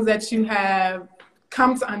and things that you have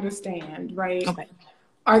come to understand, right? Okay.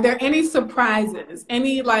 Are there any surprises,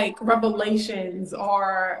 any like revelations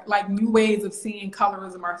or like new ways of seeing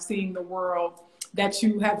colorism or seeing the world that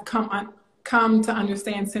you have come to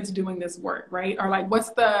understand since doing this work, right? Or like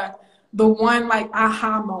what's the one like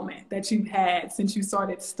aha moment that you've had since you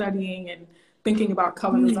started studying and thinking about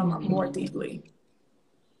colorism more deeply?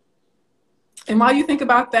 And while you think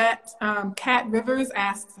about that, Kat Rivers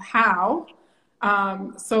asks how.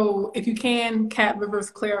 So if you can, Kat Rivers,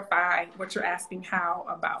 clarify what you're asking how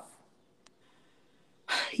about.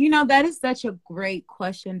 You know, that is such a great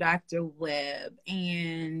question, Dr. Webb.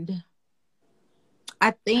 And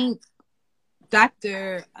I think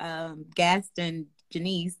Dr. Gaston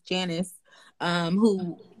Janice,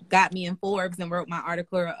 who got me in Forbes and wrote my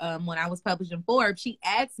article when I was published in Forbes, she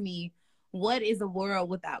asked me, what is a world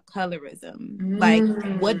without colorism? Like,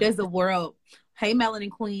 what does a world, hey, Melanin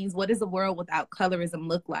Queens, what does a world without colorism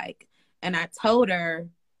look like? And I told her,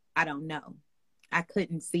 I don't know. I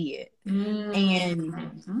couldn't see it.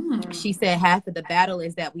 And she said, half of the battle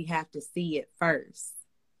is that we have to see it first.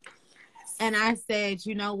 And I said,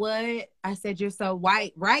 you know what? I said, you're so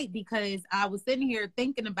right, because I was sitting here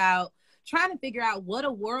thinking about trying to figure out what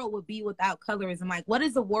a world would be without colorism. Like, what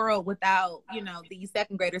is a world without, you know, these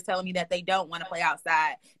second graders telling me that they don't want to play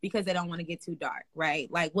outside because they don't want to get too dark,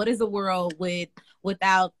 right? Like, what is a world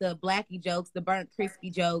without the Blackie jokes, the burnt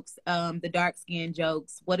crispy jokes, the dark skin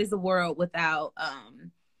jokes? What is a world without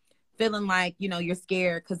feeling like, you know, you're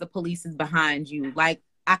scared because the police is behind you? Like,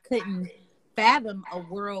 I couldn't fathom a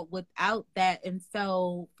world without that. And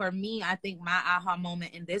so for me, I think my aha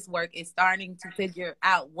moment in this work is starting to figure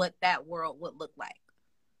out what that world would look like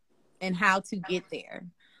and how to get there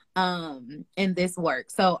in this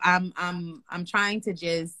work. So I'm trying to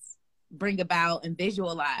just bring about and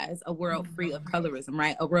visualize a world free of colorism,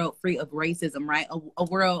 right? A world free of racism, right? A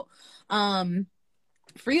world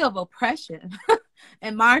free of oppression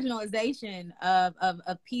and marginalization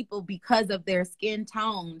of people because of their skin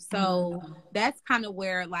tone. So that's kind of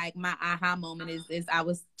where like my aha moment is I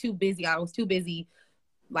was too busy.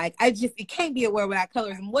 Like, it can't be a world without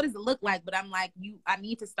colorism. What does it look like? But I'm like, I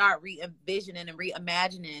need to start re-envisioning and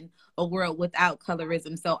reimagining a world without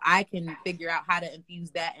colorism so I can figure out how to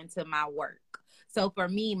infuse that into my work. So for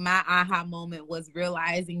me, my aha moment was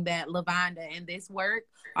realizing that, Lavonda, in this work,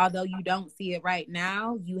 although you don't see it right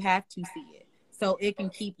now, you have to see it. So it can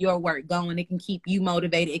keep your work going. It can keep you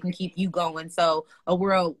motivated. It can keep you going. So a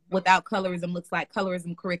world without colorism looks like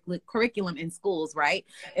colorism curriculum in schools, right?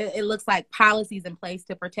 It looks like policies in place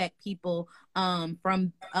to protect people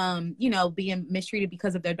from, you know, being mistreated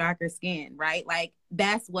because of their darker skin, right? Like,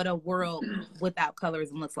 that's what a world without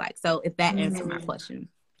colorism looks like. So if that answers my question.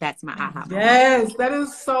 That's my aha moment. Yes, that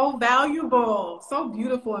is so valuable, so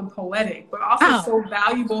beautiful and poetic, but also so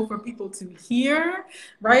valuable for people to hear,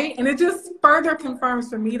 right? And it just further confirms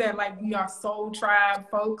for me that, like, we are soul tribe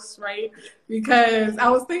folks, right? Because I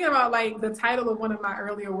was thinking about, like, the title of one of my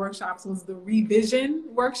earlier workshops was the Revision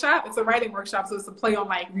Workshop. It's a writing workshop, so it's a play on,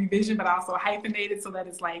 like, revision, but also hyphenated so that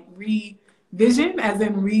it's, like, revision, as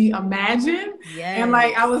in reimagine. Yes. And,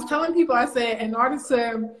 like, I was telling people, I said, in order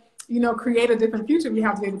to, you know, create a different future, we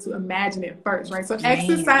have to be able to imagine it first, right? So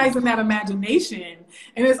exercising that imagination.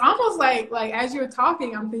 And it's almost like as you're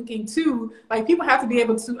talking, I'm thinking too, like, people have to be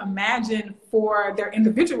able to imagine for their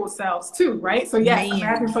individual selves too, right? So yes,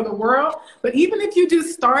 imagine for the world. But even if you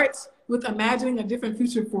just start with imagining a different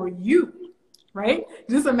future for you, right?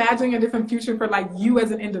 Just imagining a different future for, like, you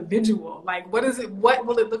as an individual. Like, what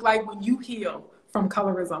will it look like when you heal from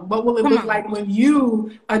colorism? What will it look like when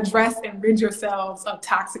you address and rid yourselves of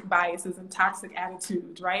toxic biases and toxic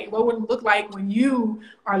attitudes, right? What would it look like when you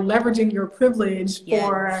are leveraging your privilege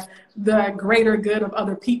for the greater good of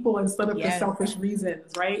other people instead of for selfish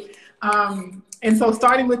reasons, right? And so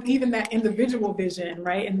starting with even that individual vision,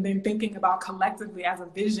 right? And then thinking about collectively as a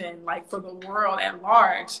vision, like, for the world at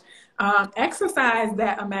large, exercise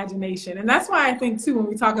that imagination. And that's why I think too, when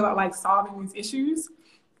we talk about, like, solving these issues,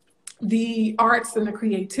 the arts and the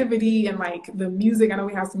creativity and, like, the music. I know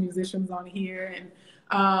we have some musicians on here, and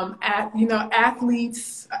you know,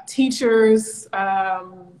 athletes, teachers, I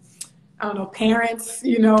don't know, parents,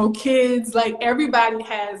 you know, kids, like, everybody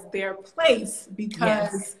has their place,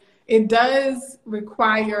 because it does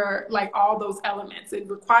require, like, all those elements. It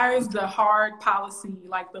requires the hard policy,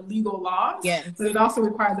 like the legal laws, but it also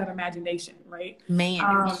requires that imagination, right?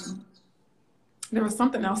 There was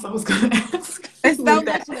something else I was going to ask. There's so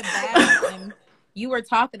much in the bag. And you were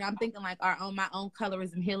talking, I'm thinking, like, my own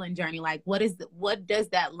colorism healing journey. Like, what does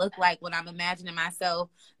that look like when I'm imagining myself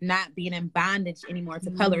not being in bondage anymore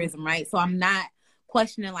to colorism, right? So I'm not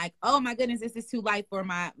questioning, like, oh my goodness, this is too light for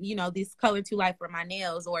my, you know, this color too light for my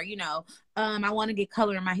nails, or, you know, I want to get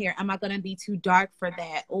color in my hair. Am I going to be too dark for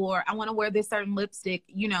that? Or I want to wear this certain lipstick,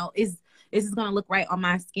 you know, is this going to look right on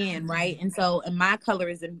my skin, right? And so in my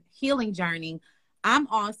colorism healing journey, I'm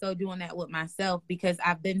also doing that with myself, because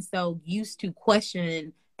I've been so used to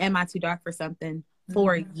questioning, am I too dark for something,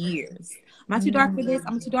 for years. Am I too dark for this?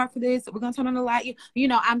 I'm too dark for this. We're going to turn on the light. You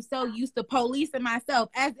know, I'm so used to policing myself,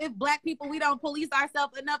 as if Black people, we don't police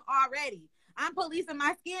ourselves enough already. I'm policing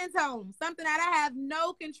my skin tone, something that I have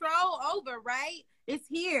no control over, right? It's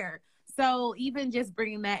here. So even just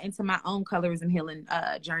bringing that into my own colorism healing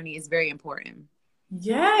journey is very important.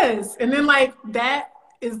 Yes. And then, like, that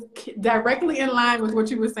is directly in line with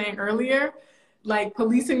what you were saying earlier, like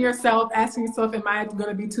policing yourself, asking yourself, am I going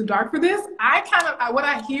to be too dark for this? What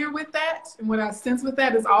I hear with that and what I sense with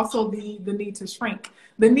that is also the need to shrink,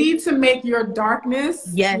 the need to make your darkness,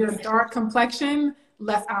 your dark complexion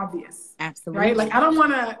less obvious. Absolutely. Right? Like, I don't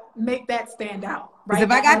want to make that stand out. Right? If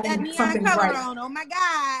I got that neon color on, oh my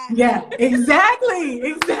God. Yeah,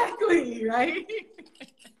 exactly. Right?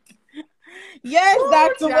 Yes,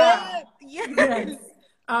 Dr. Webb. Yes.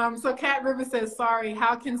 So Kat Rivers says, sorry,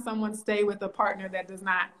 how can someone stay with a partner that does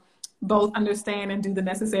not both understand and do the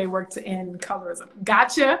necessary work to end colorism?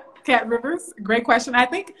 Gotcha, Kat Rivers. Great question. I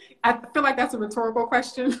feel like that's a rhetorical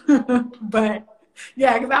question, but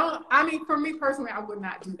yeah, because for me personally, I would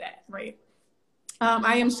not do that, right?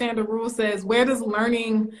 I am Shanda Rule says, where does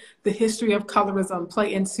learning the history of colorism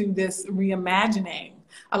play into this reimagining?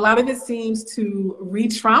 A lot of it seems to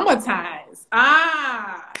re-traumatize.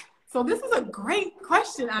 So this is a great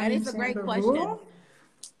question. That is a great question.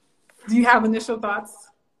 Do you have initial thoughts?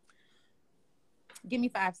 Give me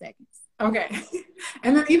 5 seconds. Okay.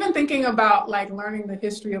 And then even thinking about like learning the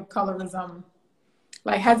history of colorism,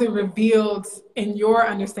 like has it revealed, in your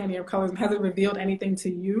understanding of colorism, has it revealed anything to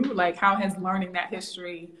you? Like how has learning that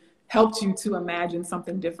history helped you to imagine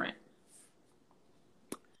something different?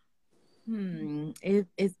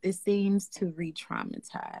 It seems to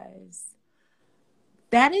re-traumatize.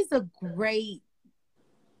 That is a great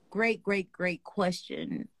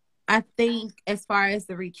question. I think as far as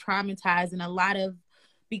the re-traumatize, and a lot of,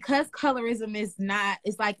 because colorism is not,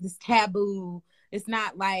 it's like this taboo. It's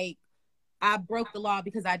not like I broke the law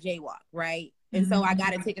because I jaywalked, right? And so I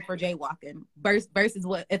got a ticket for jaywalking versus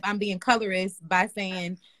what if I'm being colorist by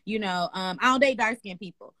saying, I don't date dark-skinned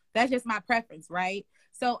people. That's just my preference, right?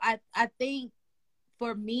 So I think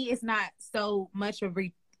for me, it's not so much of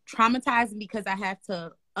traumatizing because I have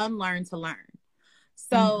to unlearn to learn.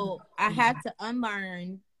 So I had to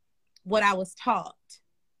unlearn what I was taught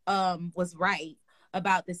was right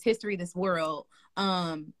about this history, this world,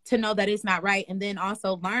 to know that it's not right, and then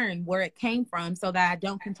also learn where it came from so that I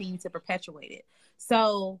don't continue to perpetuate it.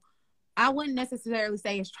 So I wouldn't necessarily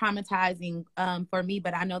say it's traumatizing for me,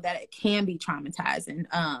 but I know that it can be traumatizing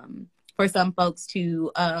for some folks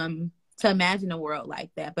to imagine a world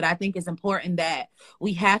like that. But I think it's important that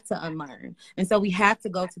we have to unlearn. And so we have to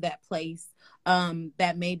go to that place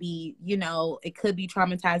that maybe, it could be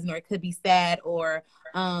traumatizing or it could be sad or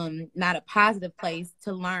not a positive place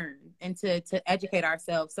to learn and to educate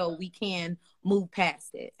ourselves so we can move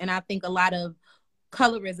past it. And I think a lot of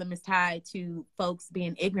colorism is tied to folks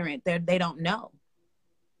being ignorant. They don't know.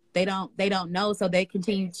 They don't know. So they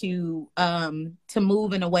continue to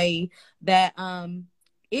move in a way that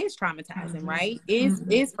is traumatizing, right?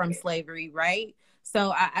 Is from slavery, right?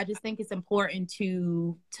 So I just think it's important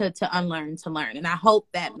to unlearn to learn. And I hope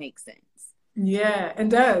that makes sense. Yeah, it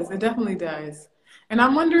does. It definitely does. And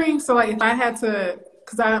I'm wondering, so like if I had to,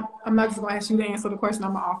 because I'm not just going to ask you to answer the question,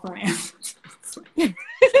 I'm going to offer an answer.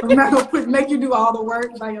 I'm not going to make you do all the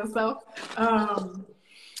work by yourself.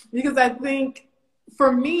 Because I think,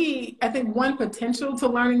 for me, I think one potential to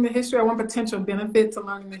learning the history, or one potential benefit to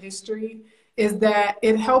learning the history, is that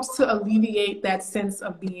it helps to alleviate that sense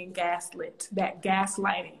of being gaslit, that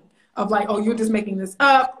gaslighting of like, oh, you're just making this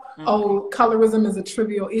up. Oh, colorism is a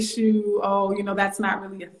trivial issue. Oh, that's not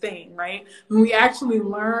really a thing, right? When we actually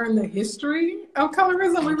learn the history of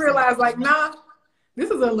colorism, we realize like, nah,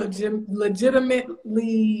 this is a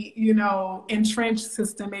legitimately, entrenched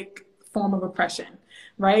systemic form of oppression,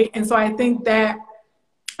 right? And so I think that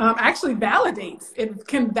actually it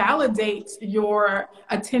can validate your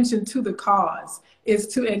attention to the cause, is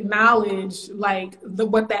to acknowledge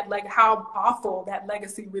how awful that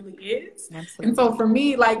legacy really is. Absolutely. And so for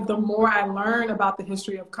me, like the more I learn about the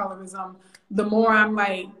history of colorism, the more I'm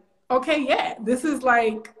like, okay, yeah, this is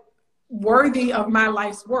like worthy of my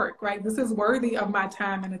life's work, right? This is worthy of my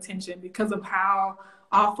time and attention because of how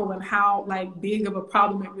awful and how like big of a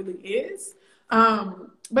problem it really is.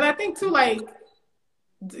 But I think too, like,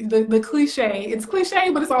 the cliche, it's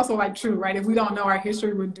cliche, but it's also like true, right? If we don't know our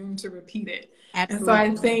history, we're doomed to repeat it. Absolutely.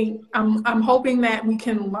 And so I think I'm hoping that we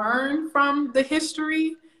can learn from the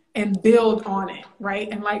history and build on it, right?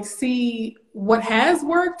 And like see what has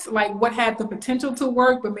worked, like what had the potential to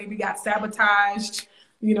work, but maybe got sabotaged,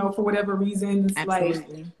 for whatever reasons.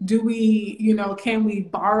 Absolutely. Like, do we, can we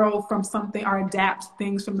borrow from something or adapt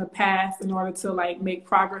things from the past in order to like make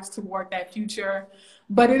progress toward that future?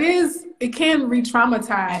 But it can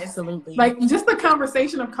re-traumatize. Absolutely. Like just the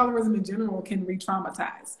conversation of colorism in general can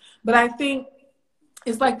re-traumatize. But I think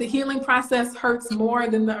it's like the healing process hurts more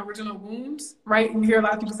than the original wounds, right? You hear a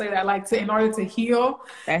lot of people say that, like in order to heal,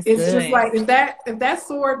 it's good. Just like if that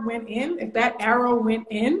sword went in, if that arrow went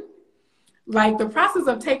in, like the process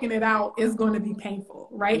of taking it out is going to be painful,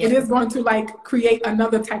 right? It is going to like create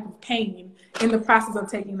another type of pain in the process of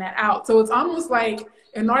taking that out. So it's almost like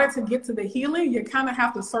in order to get to the healing, you kind of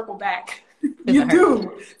have to circle back. You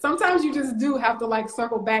do. Sometimes you just do have to like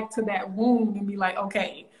circle back to that wound and be like,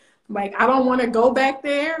 okay, like I don't want to go back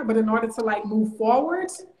there, but in order to like move forward,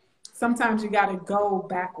 sometimes you got to go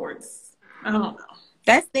backwards. I don't know.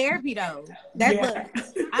 That's therapy though. Look,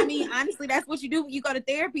 I mean, honestly, that's what you do when you go to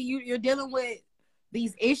therapy. You're dealing with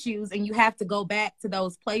these issues and you have to go back to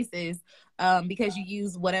those places because you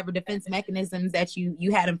use whatever defense mechanisms that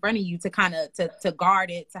you had in front of you to kind of to guard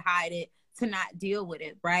it, to hide it, to not deal with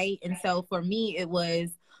it, right? And so for me, it was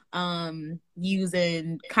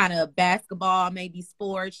using kind of basketball, maybe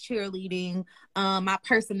sports, cheerleading, my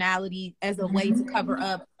personality as a way to cover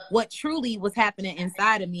up what truly was happening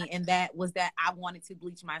inside of me. And that was that I wanted to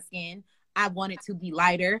bleach my skin. I wanted to be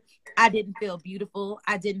lighter. I didn't feel beautiful.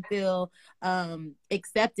 I didn't feel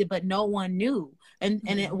accepted, but no one knew. And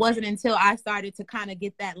it wasn't until I started to kind of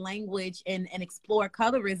get that language and explore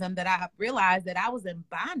colorism that I realized that I was in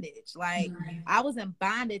bondage. Like I was in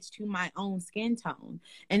bondage to my own skin tone.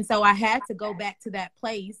 And so I had to go back to that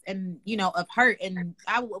place and, you know, of hurt. And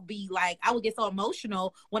I would be like, I would get so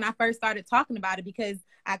emotional when I first started talking about it because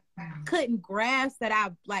I couldn't grasp that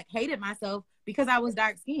I like hated myself because I was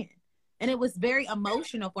dark skinned. And it was very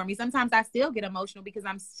emotional for me. Sometimes I still get emotional because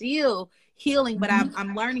I'm still healing, but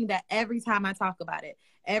I'm learning that every time I talk about it,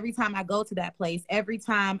 every time I go to that place, every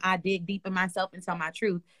time I dig deep in myself and tell my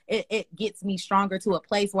truth, it gets me stronger to a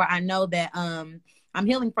place where I know that I'm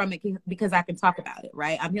healing from it because I can talk about it,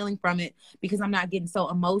 right? I'm healing from it because I'm not getting so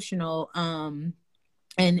emotional and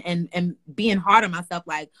being hard on myself.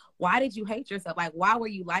 Like, why did you hate yourself? Like, why were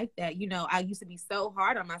you like that? You know, I used to be so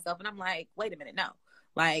hard on myself and I'm like, wait a minute, no.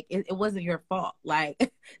 Like, it wasn't your fault.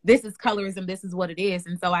 Like, this is colorism. This is what it is.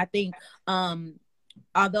 And so I think,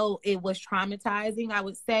 although it was traumatizing, I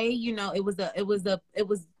would say, you know, it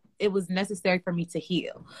was necessary for me to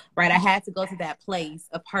heal, right? I had to go to that place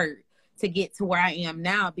of hurt to get to where I am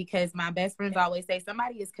now, because my best friends always say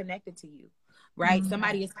somebody is connected to you. Right?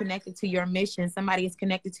 Somebody is connected to your mission. Somebody is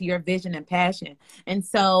connected to your vision and passion. And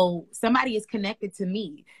so somebody is connected to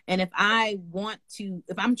me. And if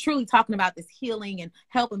I'm truly talking about this healing and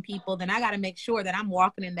helping people, then I got to make sure that I'm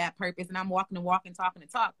walking in that purpose and I'm walking and walking, talking and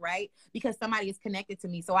talk, right? Because somebody is connected to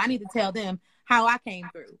me. So I need to tell them how I came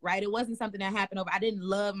through, right? It wasn't something that happened I didn't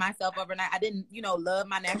love myself overnight. I didn't, love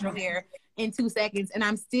my natural hair in 2 seconds. And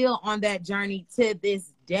I'm still on that journey to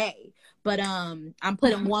this day. But I'm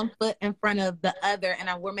putting one foot in front of the other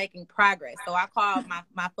and we're making progress. So I call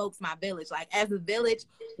my folks my village. Like, as a village,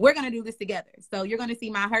 we're going to do this together. So you're going to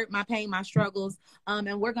see my hurt, my pain, my struggles,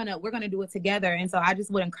 and we're going to do it together. And so I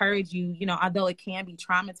just would encourage you, although it can be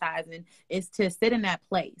traumatizing, is to sit in that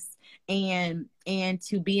place and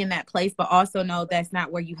to be in that place, but also know that's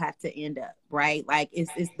not where you have to end up, right? Like,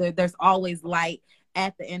 there's always light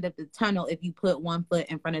at the end of the tunnel if you put one foot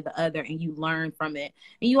in front of the other and you learn from it.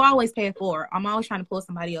 And you always pay it forward. I'm always trying to pull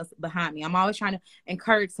somebody else behind me. I'm always trying to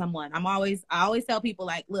encourage someone. I always tell people,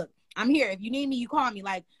 like, look, I'm here. If you need me, you call me.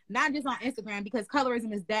 Like, not just on Instagram, because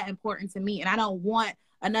colorism is that important to me. And I don't want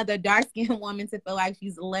another dark-skinned woman to feel like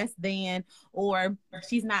she's less than, or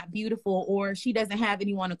she's not beautiful, or she doesn't have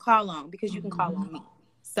anyone to call on, because you can call on me.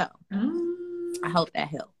 So I hope that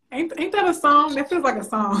helped. Ain't that a song? That feels like a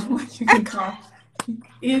song. Like, you can call.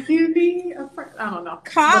 If you be a friend, I don't know.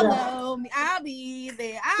 Call me, I'll be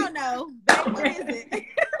there. I don't know. Babe, what is it?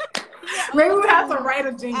 Maybe we have to write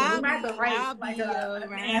a jingle. We might have to write like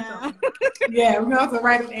an anthem. Yeah, we're going to have to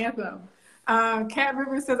write an anthem. Cat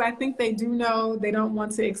Rivers says, I think they do know they don't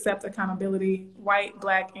want to accept accountability. White,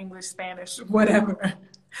 Black, English, Spanish, whatever.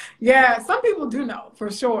 Yeah, some people do know, for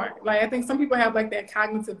sure. Like, I think some people have like that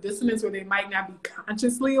cognitive dissonance where they might not be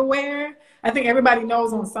consciously aware. I think everybody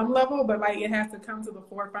knows on some level, but like it has to come to the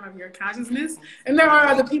forefront of your consciousness. And there are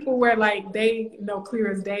other people where like they know clear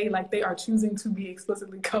as day, like they are choosing to be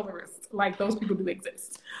explicitly colorist. Like, those people do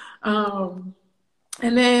exist.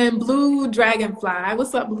 And then Blue Dragonfly.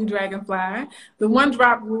 What's up, Blue Dragonfly? The one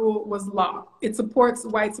drop rule was law. It supports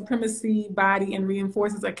white supremacy body and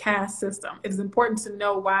reinforces a caste system. It is important to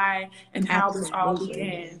know why and how this all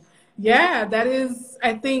began. Yeah, that is,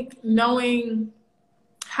 I think, knowing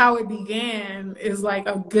how it began is like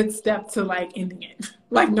a good step to like ending it.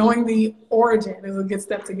 Like, knowing the origin is a good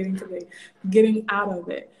step to getting out of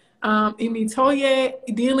it.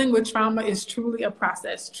 Imitoye, dealing with trauma is truly a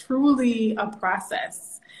process. Truly a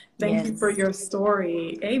process. Thank you for your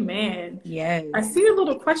story. Amen. Yes. I see a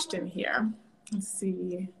little question here. Let's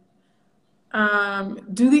see.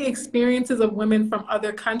 Do the experiences of women from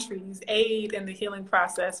other countries aid in the healing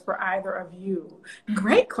process for either of you?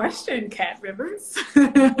 Great question, Kat Rivers.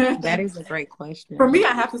 That is a great question. For me,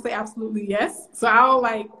 I have to say absolutely yes. So I'll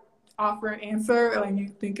like offer an answer and you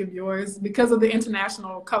think of yours because of the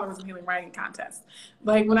International Colorism Healing Writing Contest.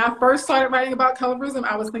 Like when I first started writing about colorism,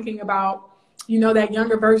 I was thinking about, you know, that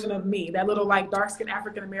younger version of me, that little like dark-skinned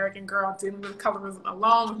African-American girl dealing with colorism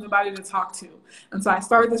alone with nobody to talk to. And so I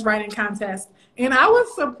started this writing contest and I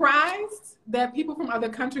was surprised that people from other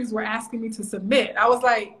countries were asking me to submit. I was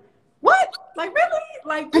like, what? Like, really?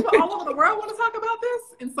 Like, people all over the world want to talk about this?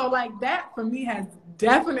 And so, like, that for me has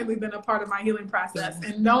definitely been a part of my healing process.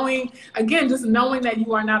 And knowing, again, just knowing that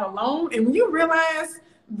you are not alone. And when you realize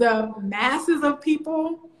the masses of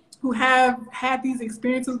people who have had these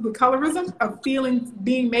experiences with colorism, of feeling,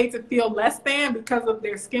 being made to feel less than because of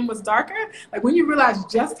their skin was darker, like, when you realize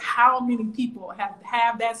just how many people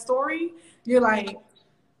have that story, you're like,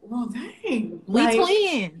 well, dang. We like,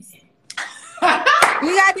 twins.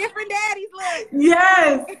 We got different daddies, look.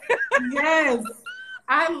 Yes, yes.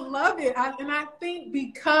 I love it. And I think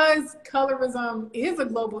because colorism is a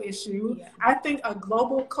global issue, I think a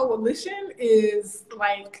global coalition is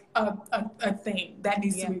like a thing that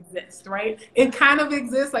needs to exist, right? It kind of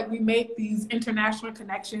exists. Like we make these international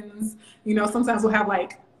connections. You know, sometimes we'll have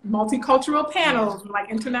like multicultural panels,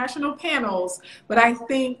 like international panels. But I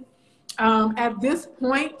think at this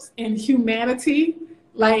point in humanity,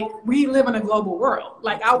 like we live in a global world.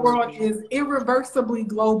 Like our world is irreversibly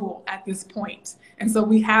global at this point. And so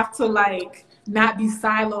we have to like not be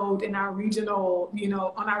siloed in our regional, you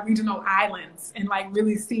know, on our regional islands and like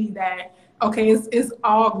really see that, okay, it's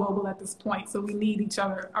all global at this point. So we need each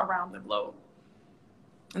other around the globe.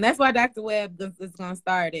 And that's why Dr. Webb is going to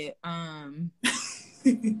start it.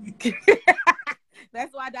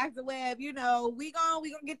 That's why Dr. Webb, you know, we gonna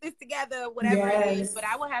get this together, whatever it is. But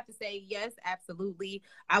I would have to say, yes, absolutely.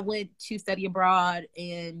 I went to study abroad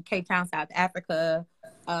in Cape Town, South Africa,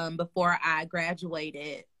 before I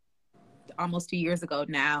graduated almost 2 years ago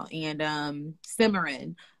now. And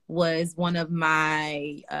Cimarron was one of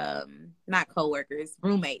my, not coworkers,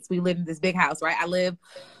 roommates. We lived in this big house, right? I live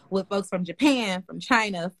with folks from Japan, from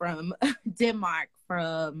China, from Denmark,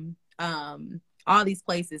 from all these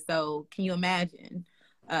places. So can you imagine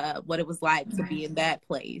what it was like to be in that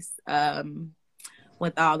place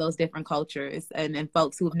with all those different cultures and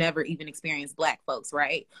folks who have never even experienced Black folks,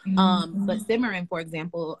 right? But Cimarron, for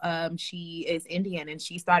example, she is Indian, and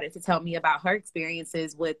she started to tell me about her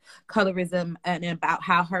experiences with colorism and about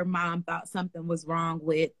how her mom thought something was wrong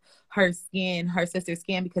with her skin, her sister's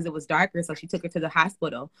skin, because it was darker. So she took her to the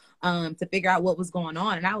hospital to figure out what was going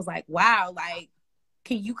on. And I was like, wow, like,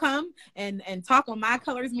 can you come and talk on my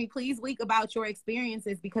Colors Me Please week about your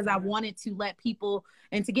experiences? Because I wanted to let people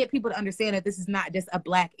and to get people to understand that this is not just a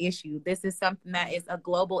Black issue. This is something that is a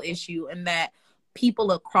global issue and that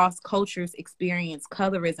people across cultures experience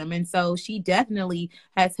colorism. And so she definitely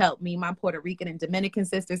has helped me. My Puerto Rican and Dominican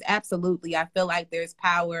sisters, absolutely. I feel like there's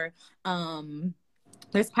power.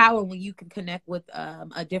 There's power when you can connect with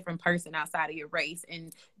a different person outside of your race,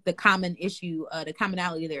 and the common issue, the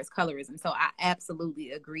commonality there is colorism. So I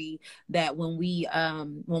absolutely agree that when we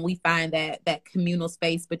find that communal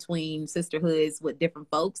space between sisterhoods with different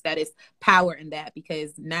folks, that is power in that,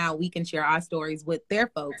 because now we can share our stories with their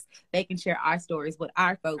folks. They can share our stories with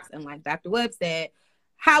our folks. And like Dr. Webb said,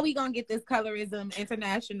 how we gonna get this colorism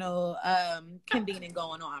international convening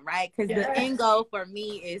going on, right? Because the end goal for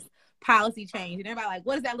me is policy change. And everybody like,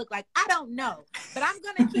 what does that look like? I don't know, but I'm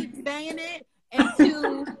gonna keep saying it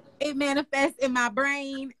until it manifests in my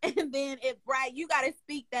brain. And then you got to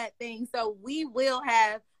speak that thing. So we will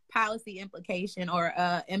have policy implication or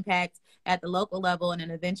impact at the local level, and then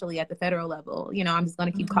eventually at the federal level. You know, I'm just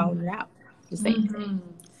gonna keep calling it out. Just saying.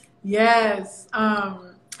 Yes. I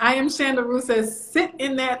am Shanda Rue says, sit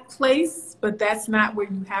in that place, but that's not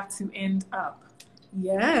where you have to end up.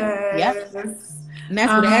 Yes. Yep. And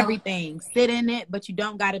that's with everything. Sit in it, but you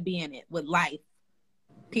don't got to be in it with life.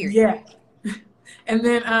 Period. Yeah. And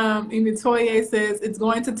then Imitoye says, it's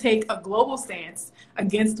going to take a global stance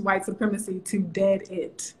against white supremacy to dead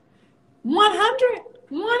it.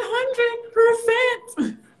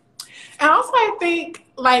 100%. And also I think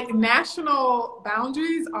like national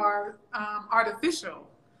boundaries are artificial.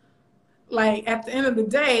 Like at the end of the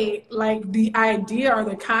day, like the idea or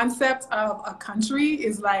the concept of a country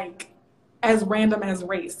is like as random as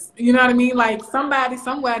race. You know what I mean? Like somebody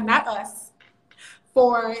somewhere, not us,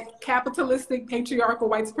 for capitalistic, patriarchal,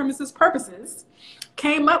 white supremacist purposes,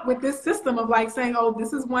 came up with this system of like saying, oh,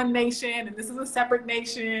 this is one nation and this is a separate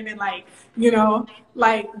nation, and like, you know,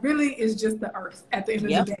 like really is just the earth at the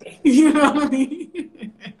end of the day. You know what I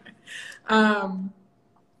mean?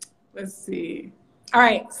 Let's see. All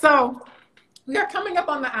right, so we are coming up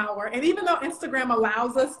on the hour, and even though Instagram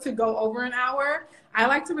allows us to go over an hour, I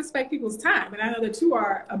like to respect people's time, and I know that you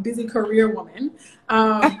are a busy career woman.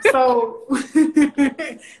 So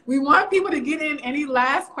we want people to get in any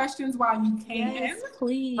last questions while you can. Yes,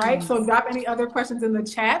 please. Right? So drop any other questions in the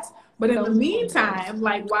chat. But in the meantime,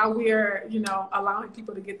 like while we're, you know, allowing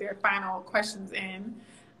people to get their final questions in,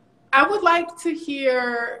 I would like to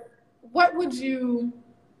hear, what would you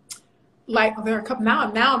like? There are a couple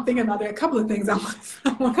now I'm thinking about, there are a couple of things I want.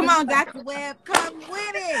 Come on, Dr. Webb, come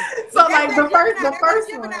with it. So like the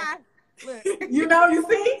first one. Look. You know, you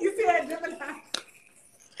see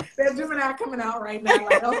that Gemini coming out right now.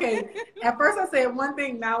 Like, okay, at first I said one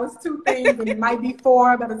thing, now it's two things, and it might be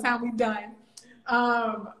four by the time we're done.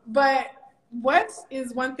 But what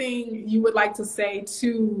is one thing you would like to say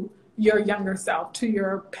to your younger self, to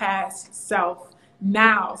your past self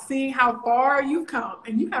now, seeing how far you've come?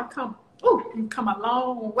 And you have come, you've come a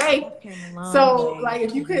long way. So like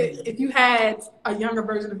if you had a younger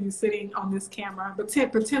version of you sitting on this camera,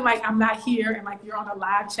 pretend like I'm not here and like you're on a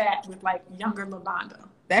live chat with like younger LaVonda.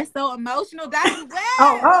 That's so emotional, Dr. Webb.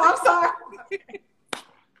 Oh, I'm sorry.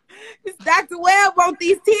 Dr. Webb want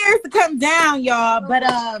these tears to come down, y'all. But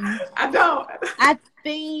I don't. I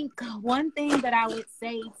think one thing that I would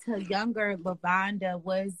say to younger LaVonda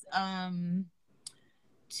was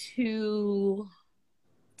to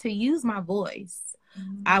use my voice.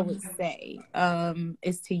 I would say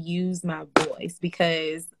is to use my voice,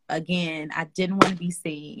 because again, I didn't want to be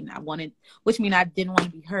seen. Which means I didn't want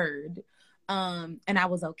to be heard. And I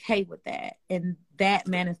was okay with that. And that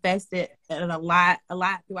manifested a lot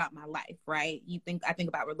throughout my life, right? I think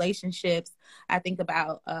about relationships. I think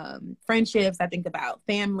about friendships. I think about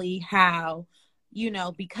family, how, you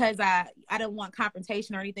know, because I didn't want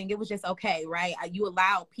confrontation or anything. It was just okay, right? You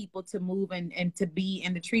allow people to move and to be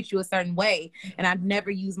and to treat you a certain way. And I've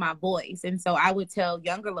never used my voice. And so I would tell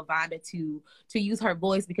younger LaVonda to use her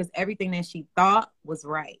voice, because everything that she thought was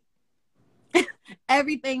right.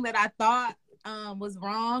 Everything that I thought was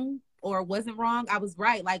wrong or wasn't wrong, I was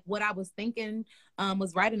right. Like what I was thinking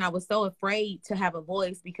was right. And I was so afraid to have a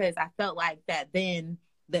voice, because I felt like that then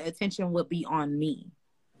the attention would be on me.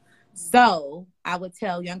 So I would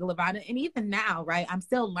tell younger LaVonda, and even now, right, I'm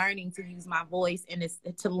still learning to use my voice and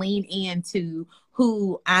to lean into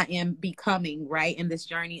who I am becoming, right, in this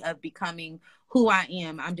journey of becoming who I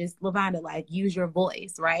am. I'm just, LaVonda, like, use your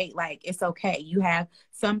voice, right? Like, it's okay. You have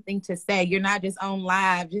something to say. You're not just on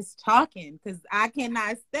live just talking, because I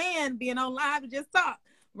cannot stand being on live and just talk,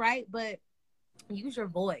 right? But use your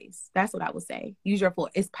voice. That's what I would say. Use your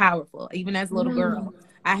voice. It's powerful. Even as a little girl,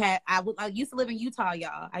 I used to live in Utah,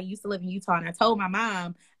 y'all. I used to live in Utah, and I told my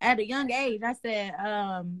mom at a young age, I said,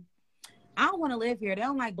 I don't want to live here. They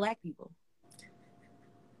don't like Black people.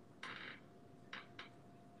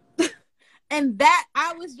 And that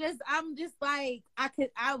I'm just like,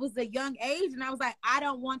 I was a young age, and I was like, I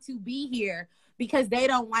don't want to be here because they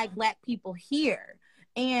don't like Black people here.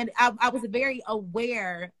 And I was very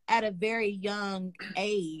aware at a very young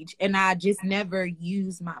age, and I just never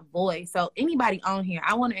used my voice. So anybody on here,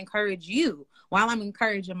 I want to encourage you, while I'm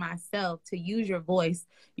encouraging myself, to use your voice,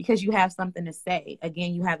 because you have something to say.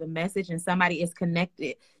 Again, you have a message, and somebody is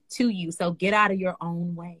connected to you. So get out of your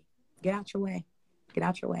own way. Get out your way. Get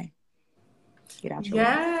out your way. Get out your way.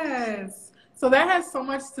 Yes. So that has so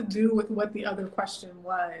much to do with what the other question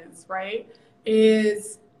was, right?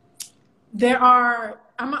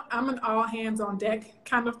 I'm an all hands on deck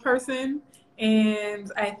kind of person. And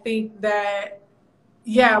I think that,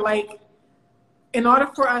 like, in order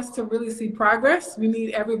for us to really see progress, we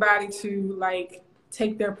need everybody to like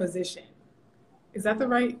take their position. Is that the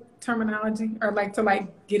right terminology? Or like to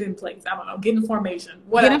like get in place? I don't know. Get in formation.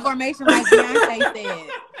 Whatever. Get in formation, like Beyonce said.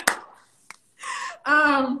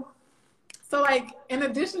 So like, in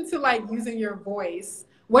addition to like using your voice,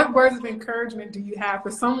 what words of encouragement do you have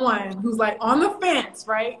for someone who's like on the fence,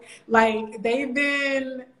 right? Like they've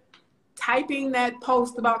been typing that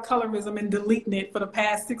post about colorism and deleting it for the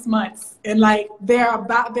past 6 months. And like, they're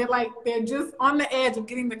just on the edge of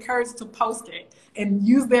getting the courage to post it and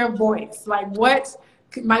use their voice. Like, what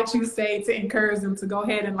might you say to encourage them to go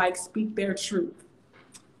ahead and like speak their truth?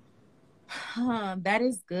 That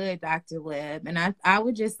is good, Dr. Webb. And I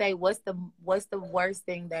would just say, what's the worst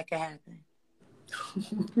thing that could happen?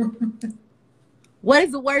 What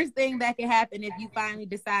is the worst thing that can happen if you finally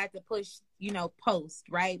decide to push, you know, post,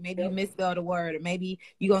 right? Maybe you misspelled a word, or maybe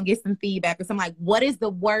you're going to get some feedback or something. Like, what is the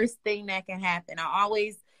worst thing that can happen? I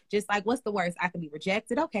always just like, what's the worst? I can be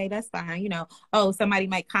rejected. Okay, that's fine. You know, oh, somebody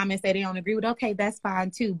might comment, say they don't agree with, okay, that's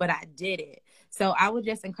fine too, but I did it. So I would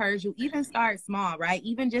just encourage you, even start small, right?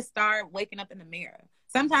 Even just start waking up in the mirror.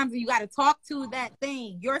 Sometimes you got to talk to that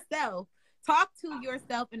thing yourself. Talk to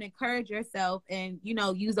yourself and encourage yourself, and, you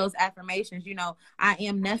know, use those affirmations. You know, I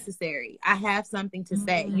am necessary. I have something to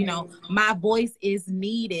say. You know, my voice is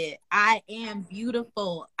needed. I am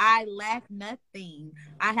beautiful. I lack nothing.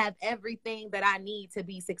 I have everything that I need to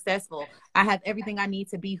be successful. I have everything I need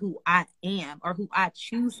to be who I am, or who I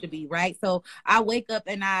choose to be, right? So I wake up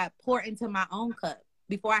and I pour into my own cup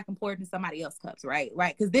before I can pour it into somebody else's cups, right?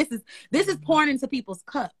 Because this is pouring into people's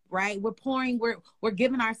cup, right? We're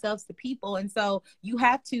giving ourselves to people. And so you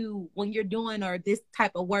have to, when you're doing or this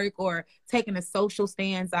type of work or taking a social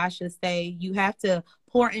stance, I should say, you have to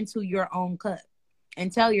pour into your own cup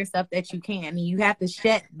and tell yourself that you can. And you have to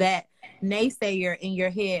shut that naysayer in your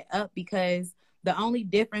head up, because the only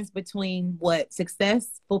difference between what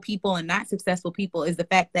successful people and not successful people is the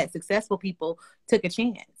fact that successful people took a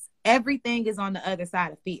chance. Everything is on the other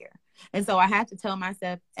side of fear. And so I have to tell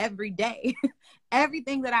myself every day,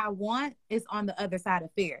 everything that I want is on the other side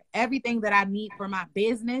of fear. Everything that I need for my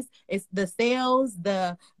business is the sales,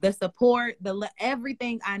 the support,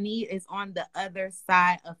 everything I need is on the other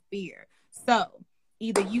side of fear. So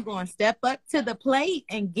either you going to step up to the plate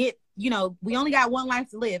and get, you know, we only got one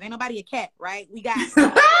life to live. Ain't nobody a cat, right? We got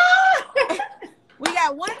we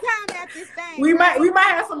got one time at this thing. We might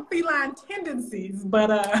have some feline tendencies, but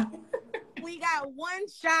we got one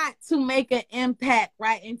shot to make an impact,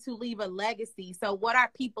 right? And to leave a legacy. So what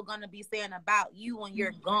are people going to be saying about you when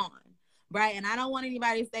you're gone? Right. And I don't want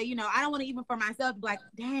anybody to say, you know, I don't want to, even for myself, be like,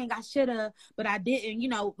 dang, I should have, but I didn't. You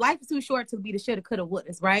know, life is too short to be the shoulda, coulda,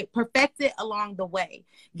 wouldas, right? Perfect it along the way.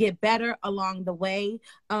 Get better along the way.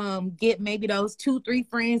 Get maybe those 2-3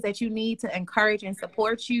 friends that you need to encourage and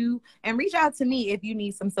support you. And reach out to me if you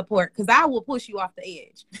need some support, because I will push you off the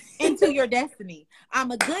edge into your destiny.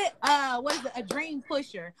 I'm a good, a dream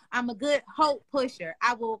pusher. I'm a good hope pusher.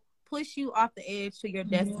 I will push you off the edge to your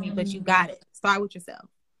destiny, but you got it. Start with yourself.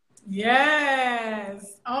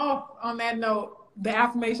 Yes. Oh, on that note, the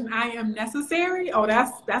affirmation, I am necessary. Oh,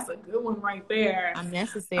 that's a good one right there. I'm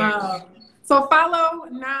necessary. So follow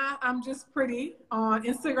Nah I'm Just Pretty on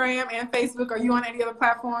Instagram and Facebook. Are you on any other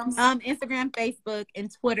platforms? Instagram, Facebook,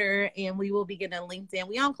 and Twitter, and we will be getting a LinkedIn.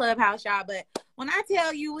 We on Clubhouse, y'all, but when I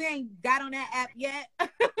tell you we ain't got on that app yet,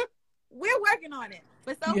 we're working on it.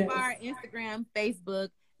 But so far, Instagram, Facebook,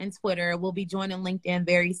 and Twitter. We'll be joining LinkedIn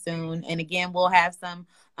very soon. And again, we'll have some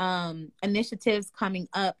initiatives coming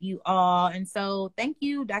up, you all. And so thank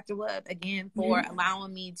you, Dr. Webb, again, for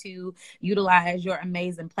allowing me to utilize your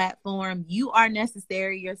amazing platform. You are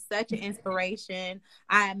necessary. You're such an inspiration.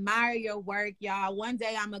 I admire your work, y'all. One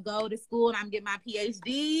day I'm going to go to school and I'm getting my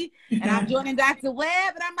PhD and I'm joining Dr.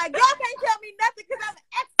 Webb, and I'm like, y'all can't tell me nothing because I'm an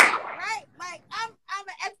expert, right? Like I'm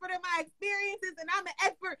an expert in my experiences, and I'm an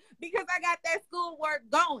expert because I got that schoolwork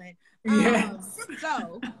going.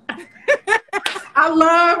 So I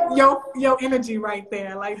love your energy right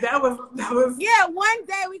there. Like that was yeah, one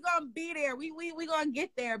day we gonna be there. We gonna get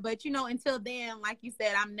there. But you know, until then, like you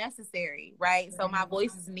said, I'm necessary, right? So my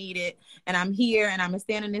voice is needed, and I'm here, and I'm gonna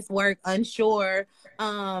stand in this work unsure,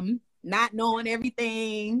 not knowing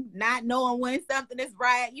everything, not knowing when something is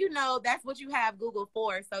right. You know, that's what you have Google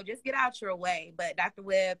for. So just get out your way. But Dr.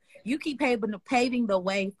 Webb, you keep paving the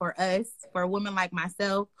way for us, for women like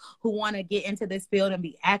myself who want to get into this field and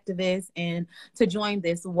be activists and to join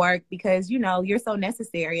this work, because, you know, you're so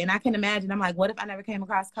necessary. And I can imagine, I'm like, what if I never came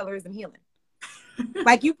across colorism healing?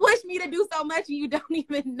 Like, you push me to do so much and you don't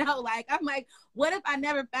even know. Like, I'm like, what if I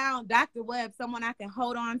never found Dr. Webb, someone I can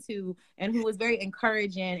hold on to, and who is very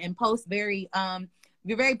encouraging and posts very,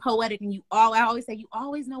 you're very poetic, and I always say, you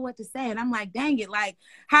always know what to say. And I'm like, dang it. Like,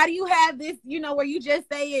 how do you have this, you know, where you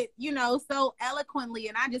just say it, you know, so eloquently,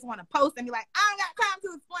 and I just want to post and be like, I don't got time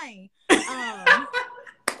to explain.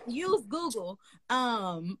 Use Google.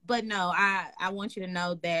 But no, I want you to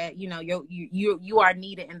know that, you know, you are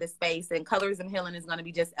needed in this space, and colorism healing is going to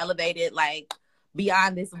be just elevated, like,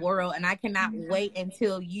 beyond this world. And I cannot wait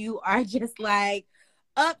until you are just like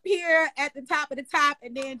up here at the top of the top,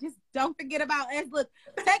 and then just don't forget about us. Look,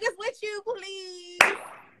 take us with you, please.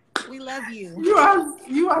 We love you.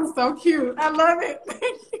 You are so cute. I love it.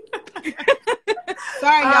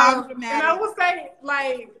 Sorry, y'all. And I will say,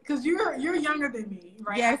 like, because you're younger than me,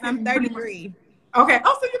 right? Yes, I'm 33. Okay.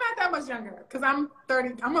 Oh, so you're not that much younger, because I'm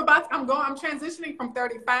 30. I'm transitioning from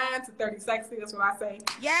 35 to 30 sexy. That's what I say.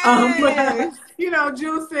 Yes.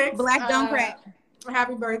 June 6th. Black don't crack.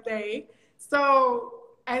 Happy birthday. So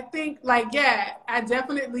I think, I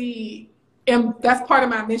definitely am. That's part of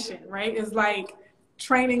my mission, right? Is like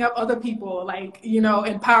training up other people,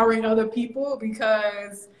 empowering other people,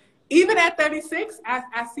 because even at 36,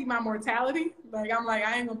 I see my mortality. I'm like,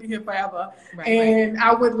 I ain't gonna be here forever. Right, and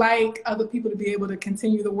I would like other people to be able to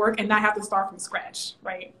continue the work and not have to start from scratch,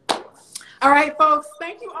 right? All right, folks,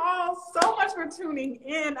 thank you all so much for tuning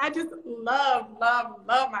in. I just love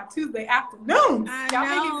my Tuesday afternoons. Y'all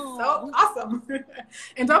make it so awesome.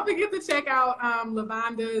 And don't forget to check out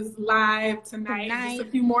Lavonda's live tonight. Just a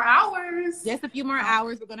few more hours. Just a few more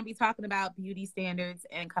hours. We're going to be talking about beauty standards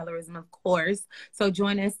and colorism, of course. So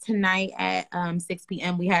join us tonight at 6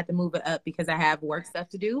 p.m. We had to move it up because I have work stuff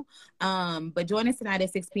to do. But join us tonight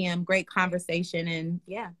at 6 p.m. Great conversation. And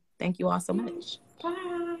thank you all so much.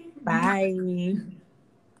 Bye. Bye.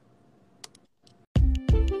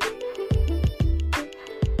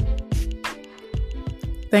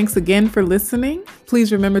 Thanks again for listening.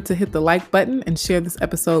 Please remember to hit the like button and share this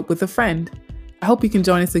episode with a friend. I hope you can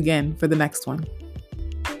join us again for the next one.